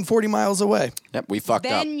we're fucking 40 miles away. Yep, we fucked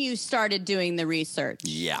up. Then you started doing the research.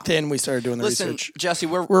 Yeah. Then we started doing the research. Jesse,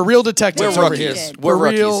 we're real detectives over here. We're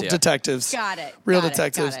real rookies here. detectives. Got it. Real Got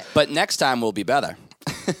detectives. it. But next time we'll be better.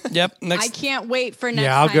 Yep. I Next. can't wait for next time.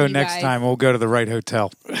 Yeah, I'll go you next guys. time. We'll go to the right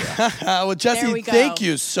hotel. Well, There Jesse, we go. thank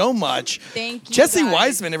you so much. Thank you, Jesse guys.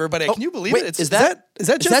 Wiseman, everybody. Can you believe wait, it? is that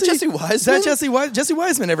Jesse Wiseman? Is Wiseman? that Jesse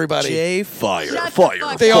Wiseman, everybody? Jay Fire. Shut the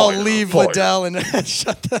fuck They up. all leave Liddell and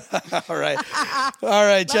shut the. All right. All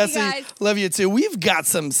right, Love you Jesse. guys. Love you too. We've got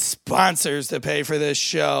some sponsors to pay for this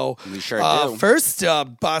show. We sure do. First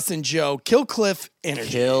up, Boston Joe, Kill Cliff Energy.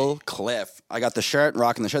 Kill Cliff. I got the shirt,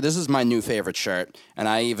 rocking the shirt. This is my new favorite shirt, and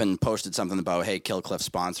I even posted something about, hey, Kill Cliff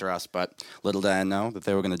sponsor us, but little did I know that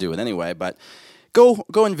they were going to do it anyway. But go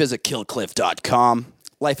and visit killcliff.com.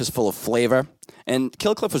 Life is full of flavor. And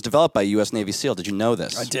Kill Cliff was developed by a U.S. Navy SEAL. Did you know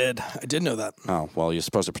this? I did know that. Oh, well, you're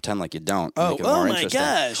supposed to pretend like you don't. Oh, Make it more my interesting.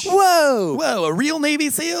 gosh. Whoa. Whoa, a real Navy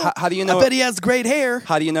SEAL? How do you know- I bet he has great hair.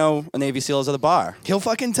 How do you know a Navy SEAL is at the bar? He'll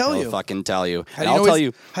fucking tell you. He'll fucking tell you. How And do you I'll know tell he's-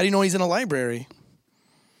 you. How do you know he's in a library?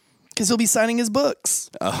 Because he'll be signing his books.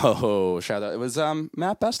 Oh, shout out. It was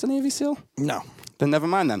Matt Best a Navy SEAL? No. Then never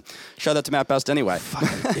mind then. Shout out to Matt Best anyway.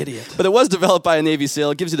 Idiot. But it was developed by a Navy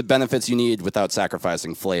SEAL. It gives you the benefits you need without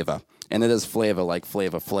sacrificing flavor. And it is flavor like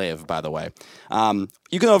Flavor Flav, by the way.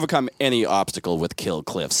 You can overcome any obstacle with Kill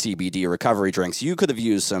Cliff CBD recovery drinks. You could have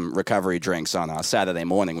used some recovery drinks on a Saturday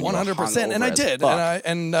morning when 100%. you were hungover And I as did. fuck.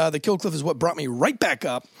 And the Kill Cliff is what brought me right back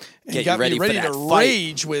up and Get you got ready me for ready that to fight.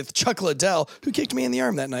 rage with Chuck Liddell, who kicked me in the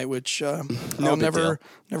arm that night, which I'll big never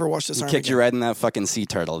deal. wash this arm Kicked again. you right in that fucking sea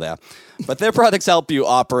turtle there. But their products help you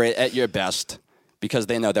operate at your best because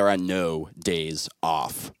they know there are no days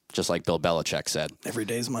off. Just like Bill Belichick said. Every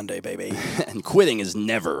day's Monday, baby. And quitting is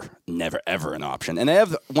never, ever an option. And they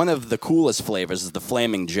have one of the coolest flavors is the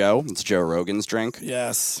Flaming Joe. It's Joe Rogan's drink.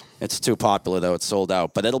 Yes. It's too popular, though. It's sold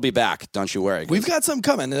out. But it'll be back. Don't you worry. We've got some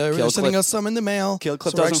coming. They're sending Cliff- us some in the mail. Kill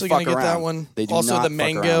Cliff so we're doesn't actually going fuck to get around. that one. They do Also, not the fuck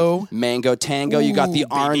mango. around. Mango Tango. You got the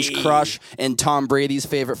Ooh, Orange baby. Crush and Tom Brady's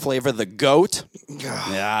favorite flavor, the Goat.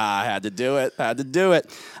 Yeah, I had to do it.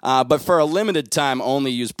 But for a limited time,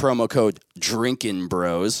 only use promo code Drinkin'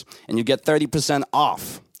 Bros, and you get 30%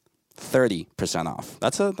 off. 30% off.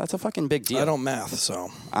 That's a fucking big deal. I don't math, so.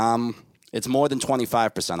 It's more than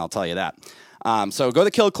 25%, I'll tell you that. So go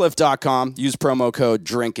to killcliff.com, use promo code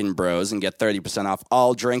Drinkin' Bros, and get 30% off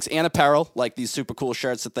all drinks and apparel, like these super cool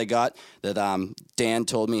shirts that they got that Dan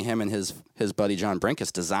told me him and his buddy John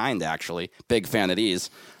Brinkus designed, actually. Big fan of these.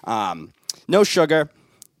 No sugar,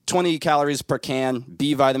 20 calories per can,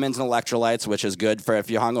 B vitamins and electrolytes, which is good for if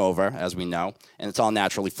you're hungover, as we know, and it's all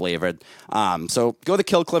naturally flavored. So go to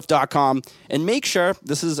killcliff.com and make sure,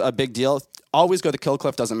 this is a big deal, always go to Kill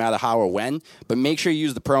Cliff, doesn't matter how or when, but make sure you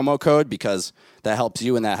use the promo code because that helps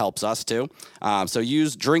you and that helps us too. So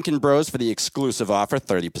use Drinkin' Bros for the exclusive offer,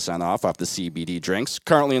 30% off the CBD drinks,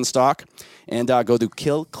 currently in stock. And go to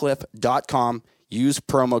killcliff.com, use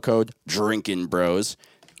promo code Drinkin' Bros,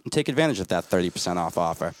 and take advantage of that 30% off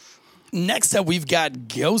offer. Next up, we've got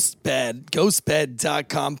GhostBed,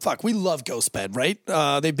 ghostbed.com. Fuck, we love GhostBed, right?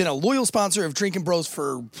 They've been a loyal sponsor of Drinkin' Bros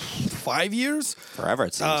for 5 years. Forever,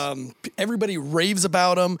 it seems. Everybody raves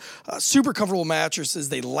about them. Super comfortable mattresses.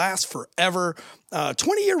 They last forever.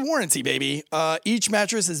 20-year warranty, baby. Each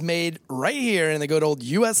mattress is made right here in the good old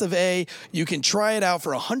US of A. You can try it out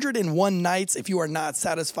for 101 nights. If you are not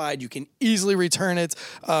satisfied, you can easily return it,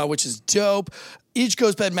 which is dope. Each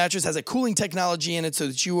GhostBed mattress has a cooling technology in it so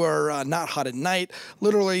that you are not hot at night.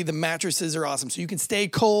 Literally, the mattresses are awesome. So you can stay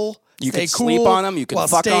cool. You stay can cool sleep on 'em, you can while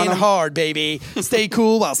fuck on staying 'em. hard, baby. Stay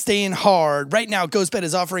cool while staying hard. Right now, GhostBed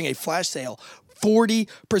is offering a flash sale.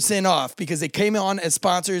 40% off because they came on as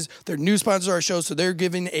sponsors. They're new sponsors of our show, so they're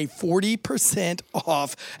giving a 40%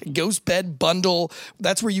 off GhostBed bundle.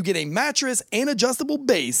 That's where you get a mattress and adjustable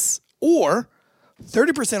base, or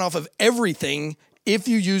 30% off of everything if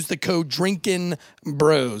you use the code Drinkin'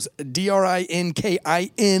 Bros,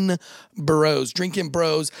 DRINKIN Bros, Drinkin'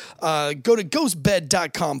 Bros. Go to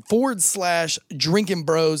ghostbed.com/Drinkin'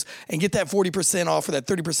 Bros and get that 40% off for that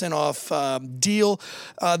 30% off deal.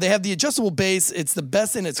 They have the adjustable base. It's the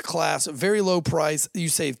best in its class, very low price. You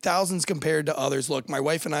save thousands compared to others. Look, my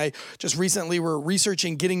wife and I just recently were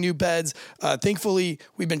researching getting new beds. Thankfully,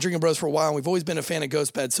 we've been Drinkin' Bros for a while, and we've always been a fan of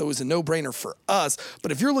GhostBed, so it was a no-brainer for us.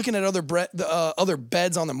 But if you're looking at other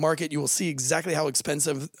beds on the market, you will see exactly how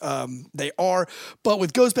expensive they are. But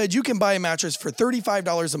with GhostBed, you can buy a mattress for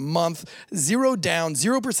 $35 a month, 0 down,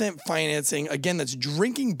 0% financing. Again, that's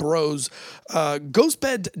Drinking Bros.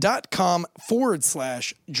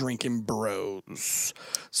 Ghostbed.com/Drinking Bros.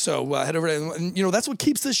 So head over to, and, that's what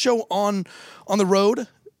keeps this show on the road,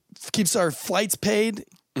 keeps our flights paid,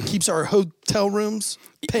 keeps our hotel rooms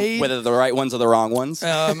paid. Whether the right ones or the wrong ones.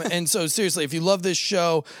 And so seriously, if you love this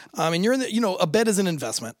show, and you're in a bed is an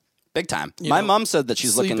investment. Big time. You My know, mom said that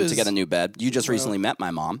she's sleep looking is- to get a new bed. You just recently met my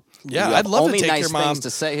mom. Yeah, You have I'd love only to take nice your mom. things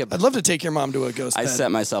to say about. I'd love to take your mom to a ghost I bed.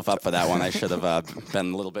 set myself up for that one. I should have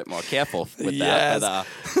been a little bit more careful with Yes. that.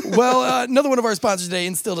 But, Well, another one of our sponsors today,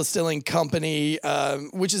 Instill Distilling Company,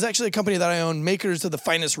 which is actually a company that I own, makers of the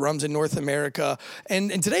finest rums in North America.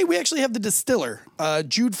 And today we actually have the distiller,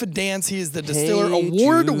 Jude Fidance. He is the distiller,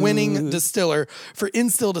 award-winning distiller for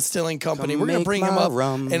Instill Distilling Company. We're going to make bring him my up,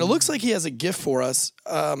 rum. and it looks like he has a gift for us.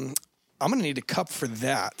 I'm going to need a cup for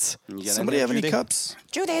that. get Somebody in have there, any Judy? cups?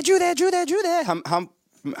 Jude. How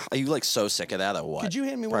are you like so sick of that or what? Could you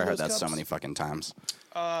hand me one Probably of heard those that so cups? many fucking times.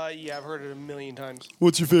 Yeah, I've heard it a million times.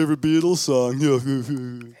 What's your favorite Beatles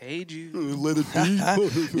song? Hey, Jude. Let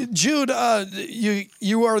it be. Jude,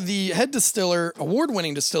 you are the head distiller,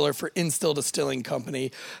 award-winning distiller for Instill Distilling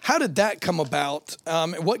Company. How did that come about?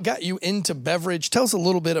 What got you into beverage? Tell us a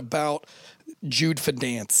little bit about Jude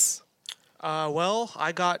Fidance. Well,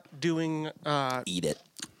 I got doing Eat it.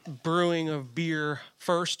 brewing of beer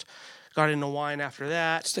first. Got into wine after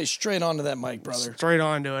that. Stay straight onto that mic, brother. Straight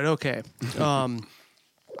on to it. Okay.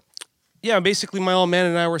 Yeah, basically my old man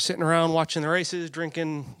and I were sitting around watching the races,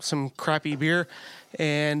 drinking some crappy beer.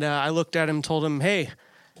 And I looked at him and told him, hey,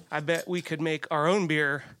 I bet we could make our own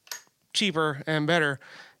beer cheaper and better.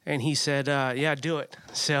 And he said, yeah, do it.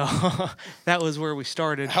 So that was where we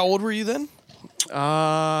started. How old were you then?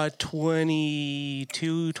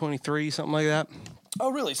 22, 23, something like that.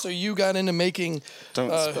 Oh, really? So you got into making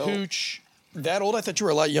hooch that old? I thought you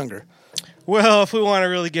were a lot younger. Well, if we want to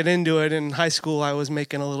really get into it, in high school I was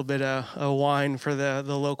making a little bit of wine for the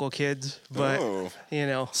local kids, but Oh. you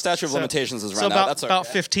know, Statute of limitations is so run out. about That's about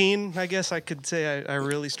okay. 15, I guess I could say I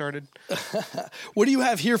really started. What do you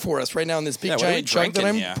have here for us right now in this big Yeah, what are we giant jug that I'm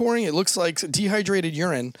drinking here? pouring? It looks like dehydrated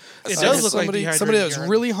urine. It does look like somebody dehydrated that was urine.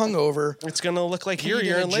 really hungover. It's gonna look like your peed in a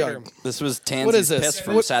urine later. jug. This was What Tansy's is this? piss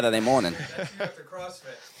from What- Saturday morning.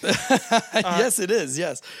 Yes, it is.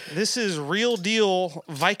 Yes. This is real deal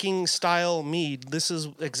Viking style mead. This is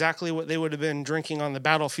exactly what they would have been drinking on the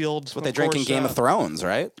battlefield. What they drink in Game of Thrones,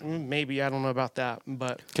 right? Maybe, I don't know about that,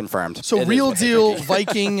 but Confirmed. So It is real what they're deal drinking.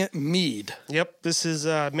 Viking mead. yep, this is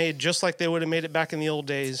made just like they would have made it back in the old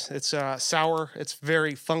days. It's sour. It's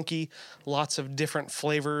very funky. Lots of different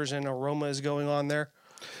flavors and aromas going on there.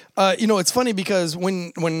 It's funny because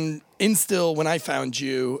when I found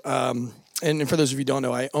you, and for those of you who don't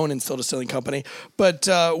know, I own Instill Distilling Company. But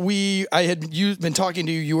I had been talking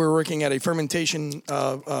to you. You were working at a fermentation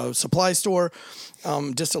supply store,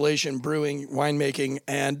 distillation, brewing, winemaking,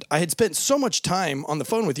 and I had spent so much time on the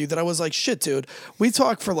phone with you that I was like, "Shit, dude, we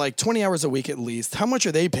talk for like 20 hours a week at least. How much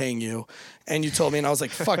are they paying you?" And you told me, and I was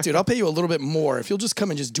like, "Fuck, dude, I'll pay you a little bit more if you'll just come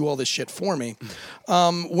and just do all this shit for me."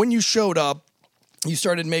 When you showed up, you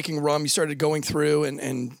started making rum, you started going through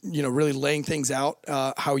and really laying things out,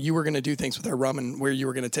 how you were going to do things with our rum and where you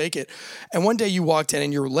were going to take it. And one day you walked in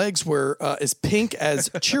and your legs were as pink as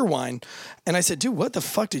Cheerwine. And I said, dude, what the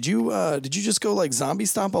fuck? Did you just go like zombie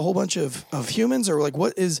stomp a whole bunch of humans? Or like,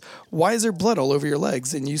 why is there blood all over your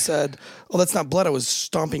legs? And you said, oh, that's not blood. I was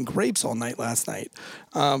stomping grapes all night last night,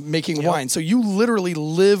 making wine. So you literally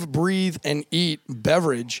live, breathe, and eat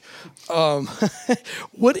beverage.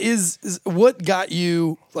 What got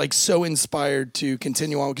you like so inspired to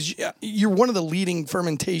continue on? Because you're one of the leading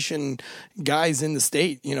fermentation guys in the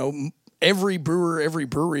state. You know, every brewer, every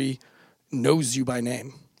brewery knows you by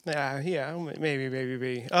name. Yeah,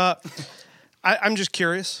 maybe. I'm just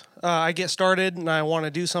curious. I get started and I want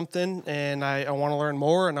to do something and I want to learn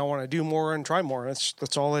more and I want to do more and try more.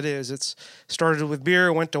 That's all it is. It's started with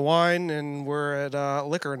beer, went to wine, and we're at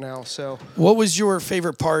liquor now. So, What was your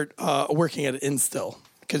favorite part working at Instill?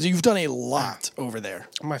 Because you've done a lot over there.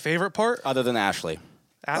 my favorite part, Other than Ashley.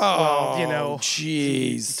 well, you know,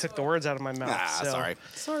 Jeez. took the words out of my mouth. Sorry.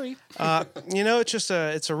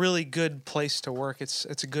 It's a really good place to work. It's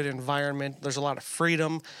a good environment. There's a lot of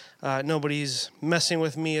freedom. Nobody's messing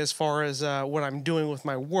with me as far as what I'm doing with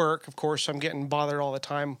my work. Of course, I'm getting bothered all the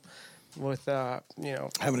time with Having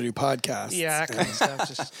to do podcasts. that kind of stuff.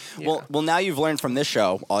 Just Well, now you've learned from this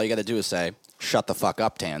show. All you got to do is say, "Shut the fuck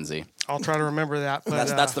up, Tansy." I'll try to remember that. But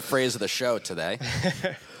That's the phrase of the show today.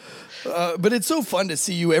 But it's so fun to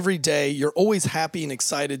see you every day. You're always happy and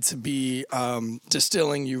excited to be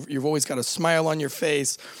distilling. You've always got a smile on your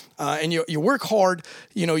face, and you work hard.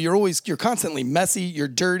 You know, you're constantly messy. You're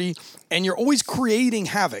dirty, and you're always creating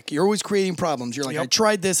havoc. You're always creating problems. You're like, I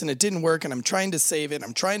tried this and it didn't work, and I'm trying to save it.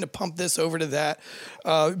 I'm trying to pump this over to that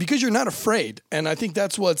because you're not afraid. And I think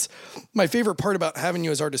that's what's my favorite part about having you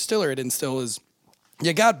as our distiller at Instill is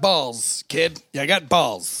you got balls, kid. You got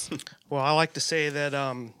balls. Well, I like to say that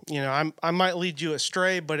I might lead you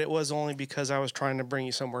astray, but it was only because I was trying to bring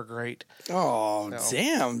you somewhere great. Oh,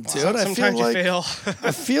 damn, dude! Sometimes you fail.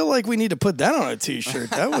 I feel like we need to put that on a T-shirt.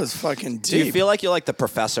 That was fucking deep. Do you feel like you're like the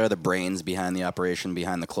professor, the brains behind the operation,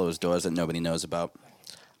 behind the closed doors that nobody knows about?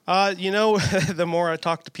 The more I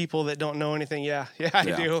talk to people that don't know anything, I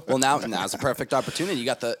do. Well, now's a perfect opportunity. You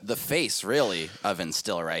got the face, really, of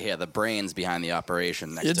Instill right here, the brains behind the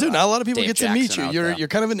operation. Next Yeah, to, dude, not a lot of people Dave get to meet Jackson you. out there. You're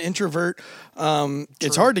kind of an introvert.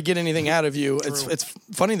 It's hard to get anything out of you. It's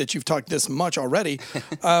funny that you've talked this much already.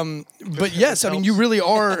 But yes, I mean, you really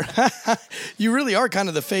are. You really are kind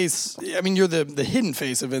of the face. I mean, you're the hidden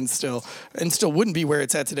face of Instill. Instill wouldn't be where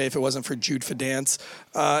it's at today if it wasn't for Jude Fidance.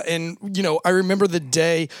 And I remember the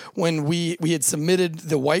day when we had submitted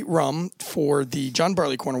the white rum for the John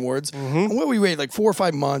Barleycorn Awards. And we waited like 4 or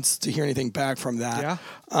 5 months to hear anything back from that.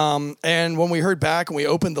 Yeah. And when we heard back and we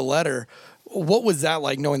opened the letter, what was that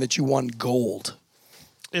like knowing that you won gold?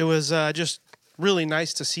 It was just really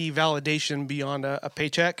nice to see validation beyond a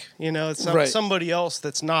paycheck. It's Right. somebody else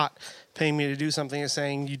that's not paying me to do something is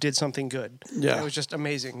saying you did something good. Yeah. It was just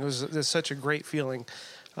amazing. It was such a great feeling.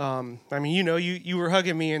 I mean, you were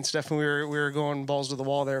hugging me and stuff, and we were going balls to the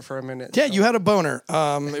wall there for a minute. Yeah, so. you had a boner.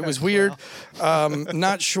 It was weird.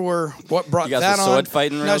 Not sure what brought You guys that were on. sword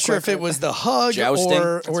fighting real Not sure quick? if it was the hug Jousting?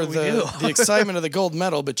 or what we do. the excitement of the gold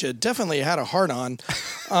medal, but you definitely had a heart on.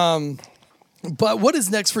 But what is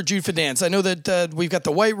next for Jude Fidance? I know that we've got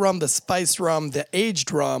the white rum, the spiced rum, the aged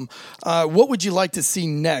rum. What would you like to see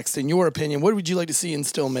next, in your opinion? What would you like to see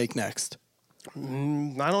Instill make next? I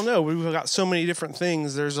don't know. We've got so many different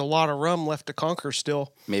things. There's a lot of rum left to conquer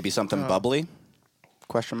still. Maybe something bubbly?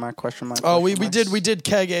 Question mark? Oh, we question marks?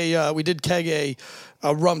 did keg a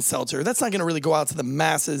rum seltzer. That's not going to really go out to the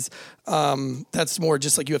masses. That's more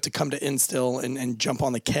just like you have to come to Instill and jump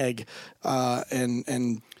on the keg and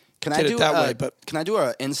Can get I it do that way. But can I do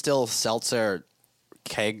a Instill seltzer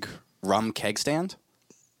rum keg stand?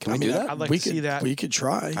 Can we do that? I'd like we to could see that. we could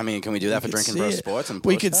try. I mean, can we do that for could Drinking see Bros it. Sports? And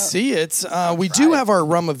We post could that? see it. We do have our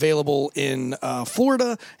rum available in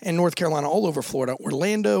Florida and North Carolina, all over Florida,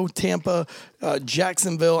 Orlando, Tampa,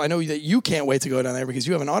 Jacksonville. I know that you can't wait to go down there because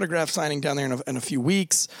you have an autograph signing down there in a few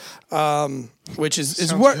weeks, which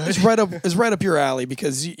is right up your alley.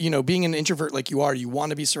 Because being an introvert like you are, you want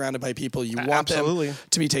to be surrounded by people. You want Absolutely. them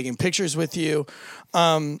to be taking pictures with you.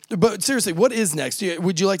 But seriously, what is next?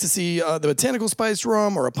 Would you like to see the botanical spice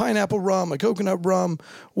rum or a pineapple rum, a coconut rum?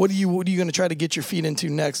 What are you going to try to get your feet into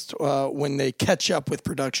next when they catch up with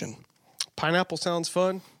production? Pineapple sounds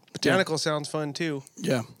fun. Botanical sounds fun too.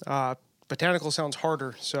 Yeah. Botanical sounds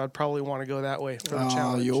harder, so I'd probably want to go that way for the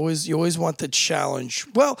challenge. You always want the challenge.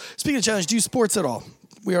 Well, speaking of challenge, do you sports at all?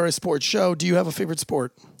 We are a sports show. Do you have a favorite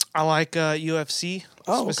sport? I like UFC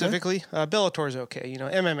Oh, okay. specifically. Bellator's okay.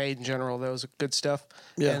 MMA in general, though, is good stuff.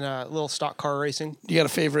 Yeah. And a little stock car racing. You got a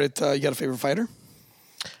favorite? Fighter?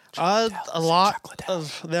 A lot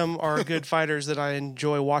of them are good fighters that I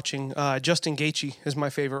enjoy watching. Justin Gaethje is my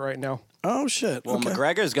favorite right now. Oh shit! Well, okay.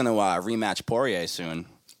 McGregor's going to rematch Poirier soon.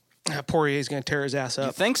 Poirier's going to tear his ass You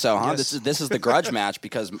up. think so, huh? Yes. This is the grudge match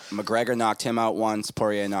because McGregor knocked him out once,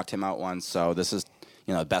 Poirier knocked him out once. So this is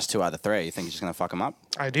the best 2 out of 3. You think he's just going to fuck him up?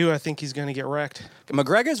 I do. I think he's going to get wrecked.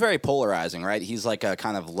 McGregor's very polarizing, right? He's like a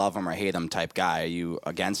kind of love him or hate him type guy. Are you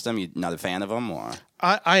against him? You not a fan of him, or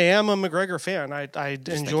I am a McGregor fan. I think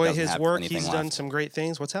he enjoy doesn't his have work. anything He's done left? some great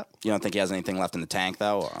things. What's that? you don't think he has anything left in the tank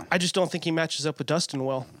though? Or? I just don't think he matches up with Dustin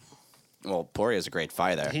well. Well, Poirier's a great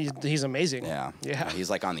fighter. He's amazing. Yeah. Yeah.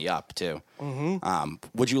 He's like on the up too.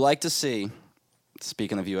 Would you like to see?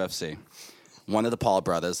 Speaking of UFC, one of the Paul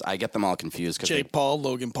brothers. I get them all confused because Jake Paul,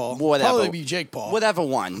 Logan Paul. Whatever. Probably be Jake Paul. Whatever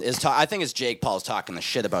one is. I think it's Jake Paul's talking the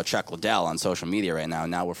shit about Chuck Liddell on social media right now.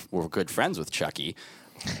 Now we're good friends with Chucky.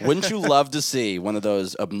 Wouldn't you love to see one of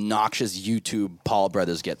those obnoxious YouTube Paul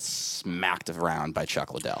brothers get smacked around by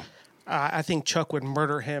Chuck Liddell? I think Chuck would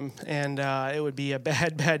murder him, and it would be a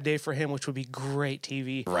bad day for him, which would be great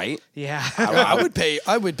TV. Right? Yeah. I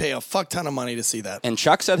would pay a fuck ton of money to see that. And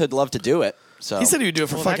Chuck said he'd love to do it. So He said he would do it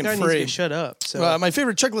for Well, fucking that guy needs to free. get shut up. So My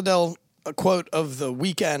favorite Chuck Liddell quote of the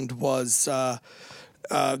weekend was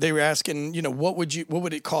they were asking, what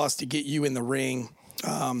would it cost to get you in the ring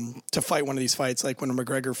to fight one of these fights, like when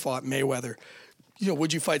McGregor fought Mayweather?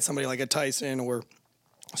 Would you fight somebody like a Tyson or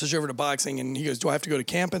switch over to boxing? And he goes, do I have to go to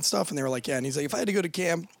camp and stuff? And they were like, yeah. And he's like, if I had to go to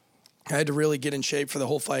camp, I had to really get in shape for the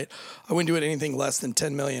whole fight, I wouldn't do it anything less than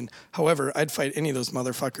 $10 million. However, I'd fight any of those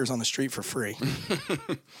motherfuckers on the street for free.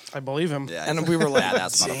 I believe him. Yeah, And we were like,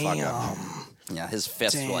 badass damn. motherfucker. Yeah, his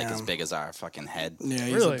fists were like as Damn. big as our fucking head. Yeah,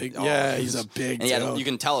 he's Really? a big. Oh, Yeah, he's a big. And yeah, dude. you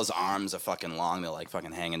can tell his arms are fucking long. They're like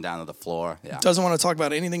fucking hanging down to the floor. Yeah. Doesn't want to talk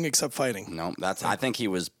about anything except fighting. No, I think he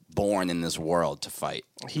was born in this world to fight.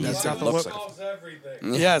 He's got the looks look. like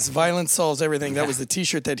Yes, violence solves everything. That was the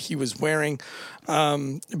T-shirt that he was wearing.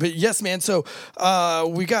 But yes, man. So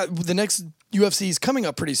we got the next UFC's coming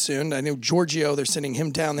up pretty soon. I know Giorgio, they're sending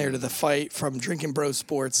him down there to the fight from Drinking Bro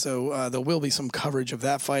Sports. So there will be some coverage of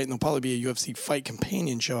that fight, and there'll probably be a UFC fight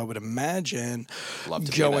companion show, I would imagine, Love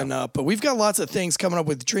to see going that. up. But we've got lots of things coming up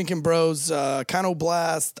with Drinking Bros, Kano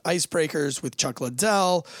Blast, Icebreakers with Chuck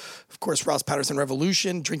Liddell, of course, Ross Patterson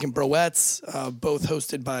Revolution, Drinking Broettes, both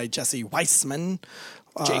hosted by Jesse Weissman.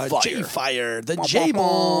 J-Fire, the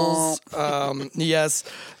J-Bulls. Yes.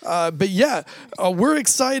 But yeah, we're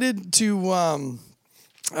excited to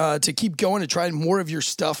keep going to try more of your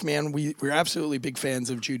stuff, man. We're absolutely big fans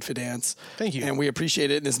of Jude Fidance. Thank you. And we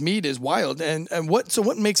appreciate it. And this mead is wild. And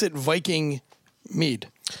what makes it Viking mead?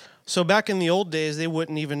 So back in the old days, they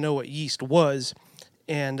wouldn't even know what yeast was,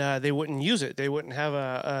 and they wouldn't use it. They wouldn't have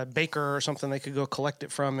a baker or something they could go collect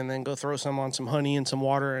it from and then go throw some on some honey and some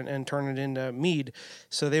water and turn it into mead.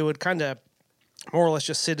 So they would kind of more or less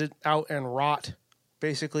just sit it out and rot,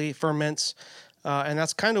 basically, ferments. And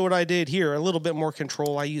that's kind of what I did here. A little bit more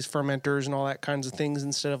control. I use fermenters and all that kinds of things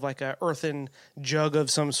instead of like a earthen jug of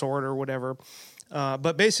some sort or whatever.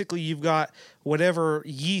 But basically, you've got whatever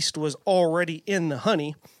yeast was already in the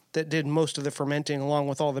honey that did most of the fermenting, along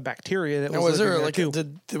with all the bacteria that Now, was was living there there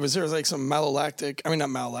like too. was there like some malolactic? I mean, not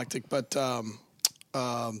malolactic, but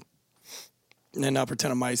and now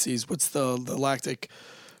Brettanomyces. What's the lactic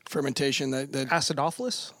fermentation that?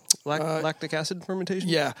 Acidophilus? Lactic acid fermentation?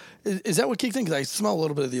 Yeah, is that what kicked in? Because I smell a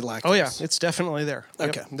little bit of the lactose. Oh, yeah. It's definitely there. Yep.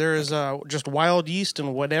 Okay. There is just wild yeast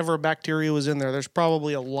and whatever bacteria was in there. There's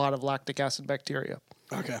probably a lot of lactic acid bacteria.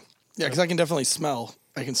 Okay. Yeah, because I can definitely smell.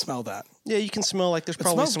 I can smell that. Yeah, you can smell like there's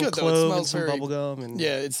probably smells some good, though. It clove and smells some very- bubble gum. And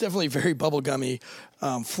Yeah, it's definitely very bubblegummy,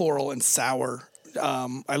 floral, and sour.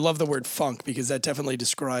 I love the word funk because that definitely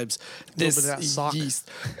describes this bit of that sock. yeast.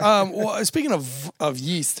 Well, speaking of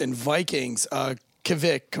yeast and Vikings,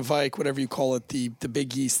 Kvik, whatever you call it, the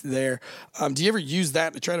big yeast there. Do you ever use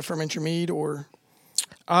that to try to ferment your mead, or?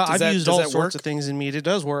 I've used does all that sorts work? of things in meat. It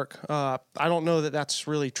does work. I don't know that that's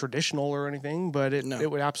really traditional or anything, but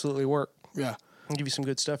it would absolutely work. Yeah. And give you some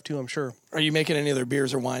good stuff too, I'm sure. Are you making any other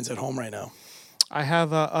beers or wines at home right now? I have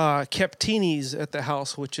Keptinis at the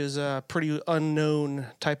house, which is a pretty unknown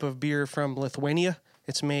type of beer from Lithuania.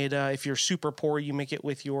 It's made, if you're super poor, you make it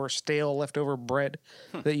with your stale leftover bread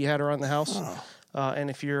that you had around the house. And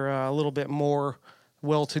if you're a little bit more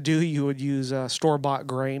well-to-do, you would use store-bought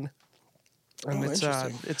grain. And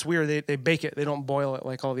interesting. it's weird. They bake it. They don't boil it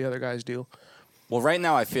like all the other guys do. Well, right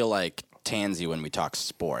now I feel like Tansy when we talk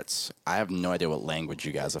sports. I have no idea what language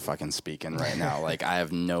you guys are fucking speaking right now. Like I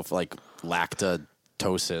have no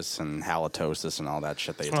lactatosis and halitosis and all that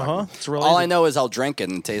shit that you're talking about. It's really All easy. I know is I'll drink it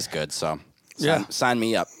and it tastes good. So Yeah. sign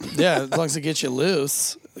me up. Yeah, as long as it gets you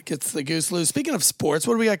loose. It gets the goose loose. Speaking of sports,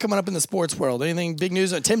 what do we got coming up in the sports world? Anything big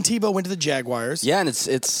news? Tim Tebow went to the Jaguars. Yeah, and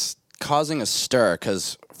it's causing a stir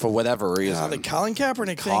because for whatever reason. The Colin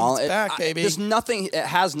Kaepernick thing Colin- is back, baby. There's nothing. It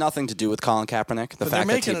has nothing to do with Colin Kaepernick. The But they're fact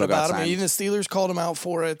that making it Tebow got about him. signed. Even the Steelers called him out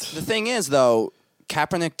for it. The thing is, though,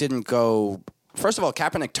 Kaepernick didn't go. First of all,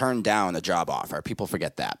 Kaepernick turned down a job offer. People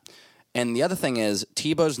forget that. And the other thing is,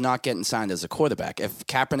 Tebow's not getting signed as a quarterback. If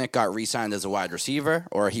Kaepernick got re-signed as a wide receiver,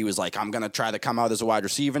 or he was like, I'm going to try to come out as a wide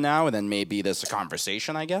receiver now, and then maybe there's a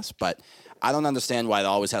conversation, I guess. But I don't understand why it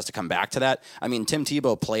always has to come back to that. I mean, Tim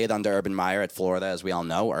Tebow played under Urban Meyer at Florida, as we all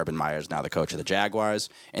know. Urban Meyer is now the coach of the Jaguars.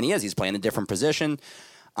 And he's playing a different position.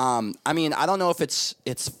 I mean, I don't know if it's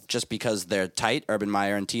just because they're tight, Urban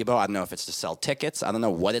Meyer and Tebow. I don't know if it's to sell tickets. I don't know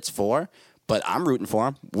what it's for. But I'm rooting for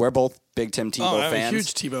him. We're both big Tim Tebow I'm a fans.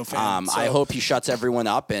 huge Tebow fan, I so- hope he shuts everyone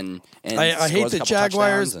up and I hate scores a the couple Jaguars,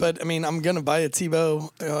 touchdowns and- but I mean, I'm gonna buy a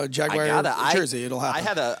Tebow Jaguar jersey. It'll happen.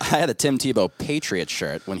 I had a Tim Tebow Patriots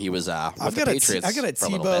shirt when he was with I've the got Patriots. I got a for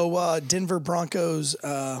little bit. Tebow Denver Broncos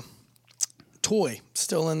toy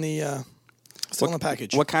still in the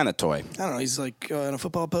package. What kind of toy? I don't know. He's like in a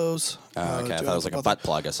football pose. Okay, I doing thought it was like a football butt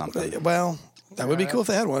plug or something. thing. Well, that would be cool if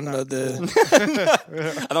they had one. But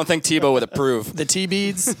the I don't think Tebow would approve. the T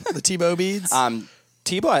beads, the Tebow beads.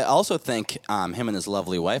 Tebow, I also think him and his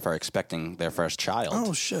lovely wife are expecting their first child.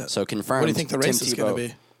 Oh shit! So confirmed. What do you think the race Tim is going to Tebow-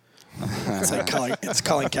 be? It's like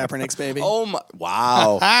Colin Kaepernick's baby. Oh my!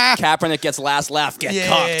 Wow. Kaepernick gets last laugh. Get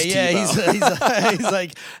cocked. yeah. Tebow. He's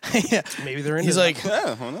like, yeah. Maybe they're into He's that. like,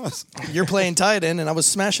 Yeah, who knows? you're playing tight end, and I was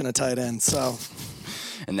smashing a tight end. So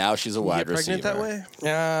and now she's a wide Get pregnant receiver. that way?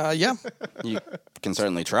 Yeah, You can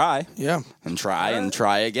certainly try yeah, and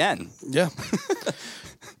try again. yeah.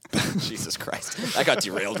 Jesus Christ, that got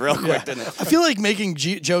derailed real quick, didn't it? I feel like making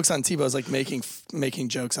jokes on Tebow is like making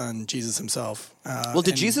jokes on Jesus himself. Well,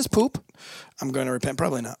 did and Jesus poop? I'm going to repent.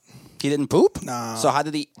 Probably not. He didn't poop. No. So how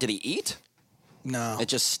did he? Did he eat? No. It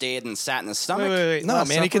just stayed and sat in his stomach. Wait. No, Last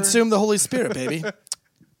man, he Supper? consumed the Holy Spirit, baby.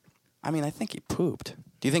 I mean, I think he pooped.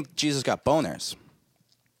 Do you think Jesus got boners?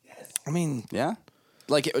 I mean, Yeah.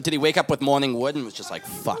 Like, did he wake up with morning wood and was just like,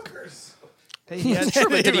 fuck? Yeah, Sure,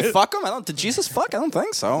 but did he fuck him? Did Jesus fuck? I don't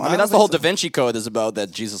think so. I mean, that's the whole Da Vinci Code is about that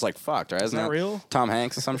Jesus like fucked, right? Isn't that that real? Tom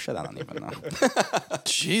Hanks or some shit? I don't even know.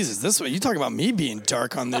 Jesus, this way you talk about me being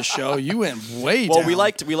dark on this show. You went way Well, down. we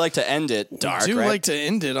like to end it dark, We do right? like to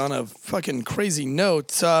end it on a fucking crazy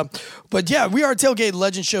note. But yeah, we are Tailgate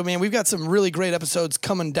Legend Show, man. We've got some really great episodes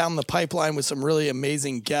coming down the pipeline with some really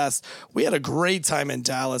amazing guests. We had a great time in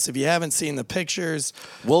Dallas. If you haven't seen the pictures,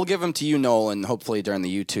 We'll give them to you, Nolan. Hopefully during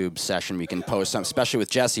the YouTube session we can post some, especially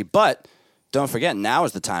with Jesse. But don't forget, now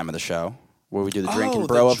is the time of the show where we do the Drinking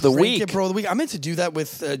Bro of the Week. Bro of the Week. I meant to do that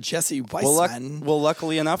with Jesse Weissman. Well,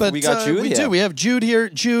 luckily enough, But we got Jude we here. do. We have Jude here.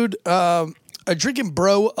 Jude, a Drinking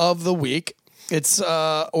Bro of the Week. It's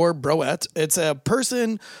or broette. It's a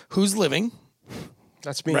person who's living,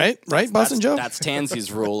 That's me. right? Right, Boston Joe? That's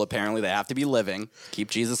Tansy's rule. Apparently, they have to be living.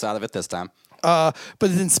 Keep Jesus out of it this time. But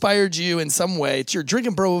it inspired you in some way. It's your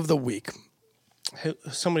Drinking Bro of the Week.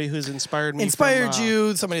 Somebody who's inspired me. Inspired from,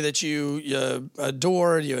 you, somebody that you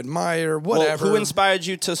adore, you admire, whatever. Well, who inspired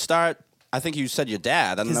you to start? I think you said your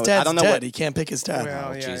dad. I don't His know. dad's I don't know dead. what. He can't pick his dad. Well,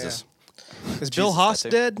 Oh, yeah, Jesus. Is Bill Jesus, Haas that's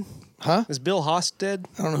it. dead? Huh? Is Bill Haas dead?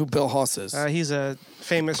 I don't know who Bill Haas is. He's a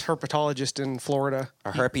famous herpetologist in Florida.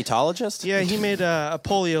 A herpetologist? Yeah, he made a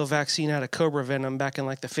polio vaccine out of cobra venom back in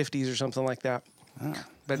like the 50s or something like that.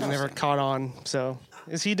 But it never caught on. So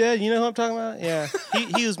is he dead? You know who I'm talking about? Yeah,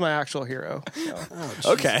 he was my actual hero.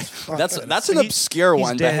 So. Okay, that's an He- obscure he's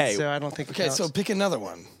one. dead, But hey, so I don't think it Okay, counts. so pick another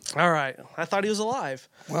one. All right, I thought he was alive.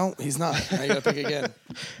 Well, he's not. Now you gotta pick again.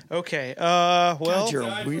 Okay, well, God, you're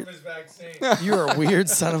a weird. You're a weird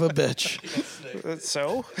son of a bitch.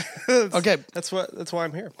 so Okay, that's why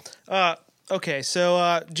I'm here. Okay,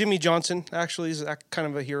 so Jimmy Johnson actually is kind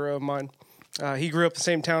of a hero of mine. He grew up the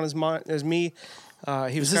same town as me. He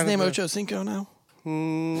was is his kind name of Ocho Cinco now?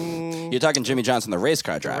 you're talking Jimmy Johnson, the race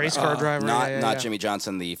car driver. race car driver, Not yeah. Jimmy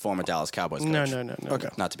Johnson, the former Dallas Cowboys coach. No. Okay.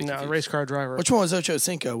 Not to be No, confused. race car driver. Which one was Ocho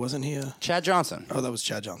Cinco? Wasn't he a? Chad Johnson. Oh, that was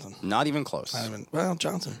Chad Johnson. Not even close. Well,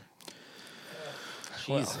 Johnson.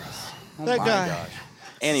 Jesus. that My guy. gosh.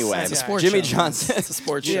 Anyway, It's a sports Jimmy show. Johnson. It's a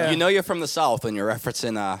sports Yeah. show. You know you're from the South when you're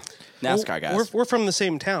referencing NASCAR guys. We're from the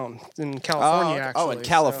same town in California. Actually, in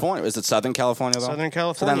California. Is it Southern California, though? Southern So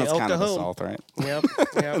California, then it's El kind of the Cajon. South, right?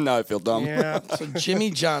 So. Yep. No, I feel dumb. Yeah. So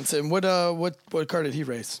Jimmy Johnson. What car did he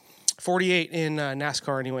race? 48 in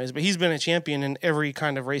NASCAR, anyways. But he's been a champion in every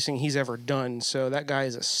kind of racing he's ever done. So that guy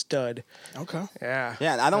is a stud. Okay. Yeah.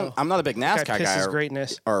 Yeah, and I'm not a big NASCAR guy pisses or,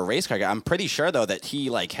 greatness. or a race car guy. I'm pretty sure though that he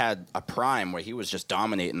like had a prime where he was just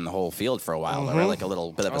dominating the whole field for a while, though, right? Like a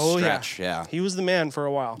little bit of a Oh stretch. yeah. Yeah. He was the man for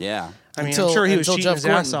a while. Yeah. I mean, I'm sure he was cheating his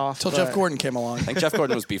ass off. Until but Jeff Gordon came along. I think Jeff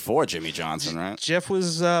Gordon was before Jimmy Johnson, right? Jeff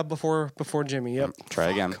was before Jimmy. Yep. Try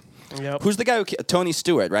again. Yep. Who's the guy Tony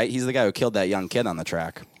Stewart, right? He's the guy who killed that young kid on the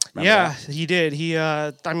track. Remember Yeah, that? he did. He,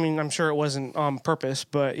 I mean, I'm sure it wasn't on purpose,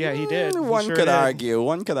 but yeah, he did. He One sure could did. argue.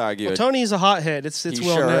 One could argue. Well, Tony's a hothead. It's He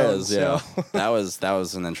well sure known. is, yeah. So. that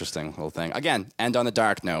was an interesting little thing. Again, end on a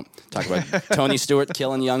dark note. Talk about Tony Stewart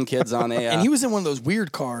killing young kids on a. And he was in one of those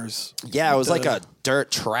weird cars. yeah, it was like a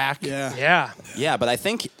dirt track. Yeah. Yeah. Yeah, but I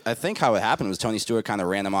think how it happened was Tony Stewart kind of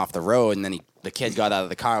ran him off the road, and then the kid got out of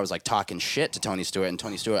the car, was like talking shit to Tony Stewart, and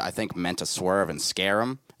Tony Stewart I think meant to swerve and scare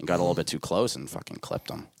him, and got a little bit too close and fucking clipped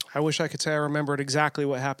him. I wish I could say I remembered exactly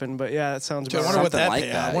what happened, but yeah, that sounds Dude, I about wonder right. what that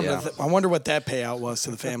Something like payout. that, I wonder what that payout was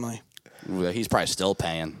to the family. Well, he's probably still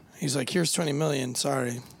paying. He's like, "Here's $20 million.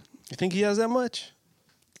 Sorry." You think he has that much?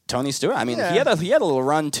 Tony Stewart. I mean, Yeah. he had a little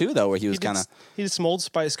run too, though, where he was kind of. He did some Old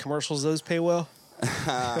Spice commercials. Those pay well.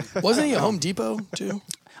 Wasn't he at Home Depot too?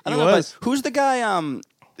 I don't He know, was. but who's the guy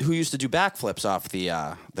who used to do backflips off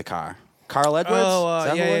the car? Carl Edwards. Oh, Is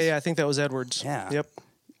that who it was? yeah. I think that was Edwards. Yeah. Yep.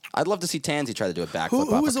 I'd love to see Tansy try to do a backflip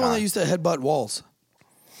Who off was a the one car. that used to headbutt walls?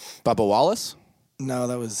 Bubba Wallace? No,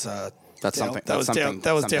 that was That's Dale, something. that was that's Dale. something-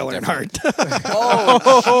 That was something Dale different. Earnhardt.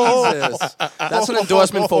 Oh, Jesus. That's an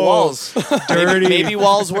endorsement for Walls. Dirty. Maybe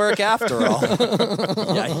Walls work after all.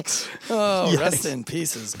 Yikes. Oh, rest in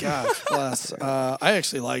pieces. Gosh bless. I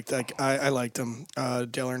actually liked that. I liked him, Dale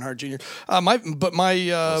Earnhardt Jr.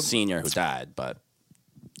 My Senior who died, but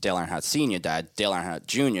Dale Earnhardt Sr. died, Dale Earnhardt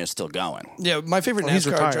Jr. is still going. Yeah, my favorite he's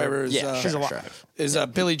NASCAR retired. driver is Yeah, He's sure, alive. sure.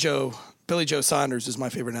 Billy Joe. Billy Joe Saunders is my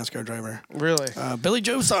favorite NASCAR driver. Really? Billy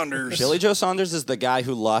Joe Saunders. Billy Joe Saunders is the guy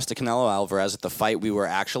who lost to Canelo Alvarez at the fight we were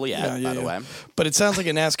actually at, by the way. But it sounds like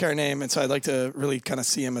a NASCAR name, and so I'd like to really kind of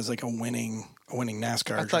see him as like a winning NASCAR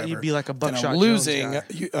driver. I thought you'd be like a and Buckshot losing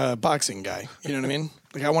Jones boxing guy. You know what I mean?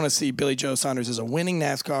 Like I want to see Billy Joe Saunders as a winning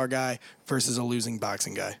NASCAR guy versus a losing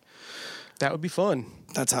boxing guy. That would be fun.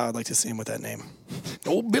 That's how I'd like to see him with that name.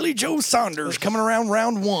 Old Billy Joe Saunders coming around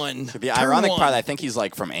round one. The ironic part, I think he's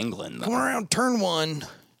like from England. Though. Coming around turn one.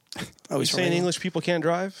 Oh, he's You from saying England. English people can't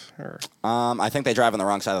drive? Or I think they drive on the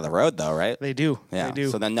wrong side of the road, though, right? they do. Yeah. They do.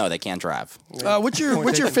 So then, no, they can't drive. What's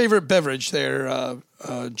your favorite beverage there,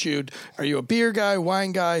 Jude? Are you a beer guy,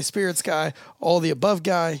 wine guy, spirits guy, all the above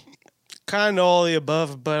guy? Kind of all the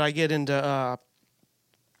above, but I get into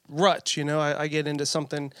ruts, I get into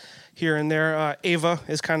something here and there. Ava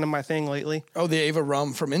is kind of my thing lately. Oh, the Ava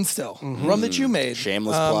rum from Instill, rum that you made.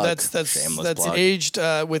 Shameless plug. That's Shameless plug. aged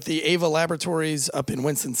with the Ava Laboratories up in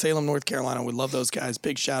Winston Salem, North Carolina. We love those guys.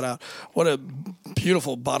 Big shout out. What a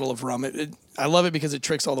beautiful bottle of rum. I love it because it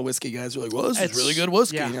tricks all the whiskey guys. They're like, well, this is really good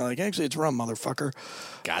whiskey. Yeah. And you're like, actually, it's rum, motherfucker.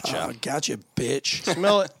 Gotcha. Gotcha, bitch.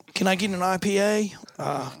 Smell it. Can I get an IPA?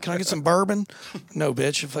 Can I get some bourbon? No,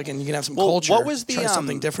 bitch. If I can, you can have some Well, culture. what was the Try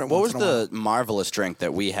something different? What once was in a while. the marvelous drink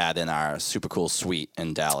that we had in our super cool suite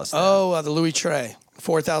in Dallas? Oh, the Louis Trey.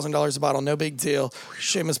 $4,000 a bottle, no big deal.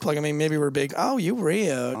 Shameless plug. I mean, maybe we're big. Oh, you rich.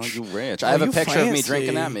 Oh, you rich. Oh, I have a you picture of me fancy.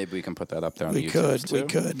 drinking that. Maybe we can put that up there on We the could, YouTube. we too.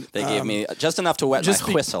 could. They gave me just enough to wet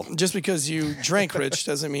my whistle. Just because you drank rich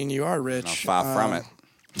doesn't mean you are rich. Far from it.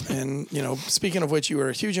 And, speaking of which, you were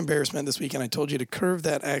a huge embarrassment this weekend. I told you to curve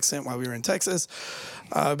that accent while we were in Texas,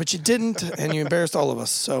 but you didn't, and you embarrassed all of us.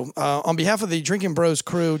 So on behalf of the Drinking Bros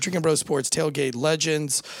crew, Drinking Bros Sports Tailgate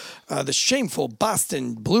Legends, the shameful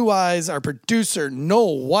Boston Blue Eyes, our producer,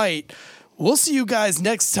 Noel White, we'll see you guys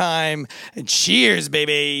next time, and cheers,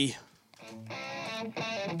 baby.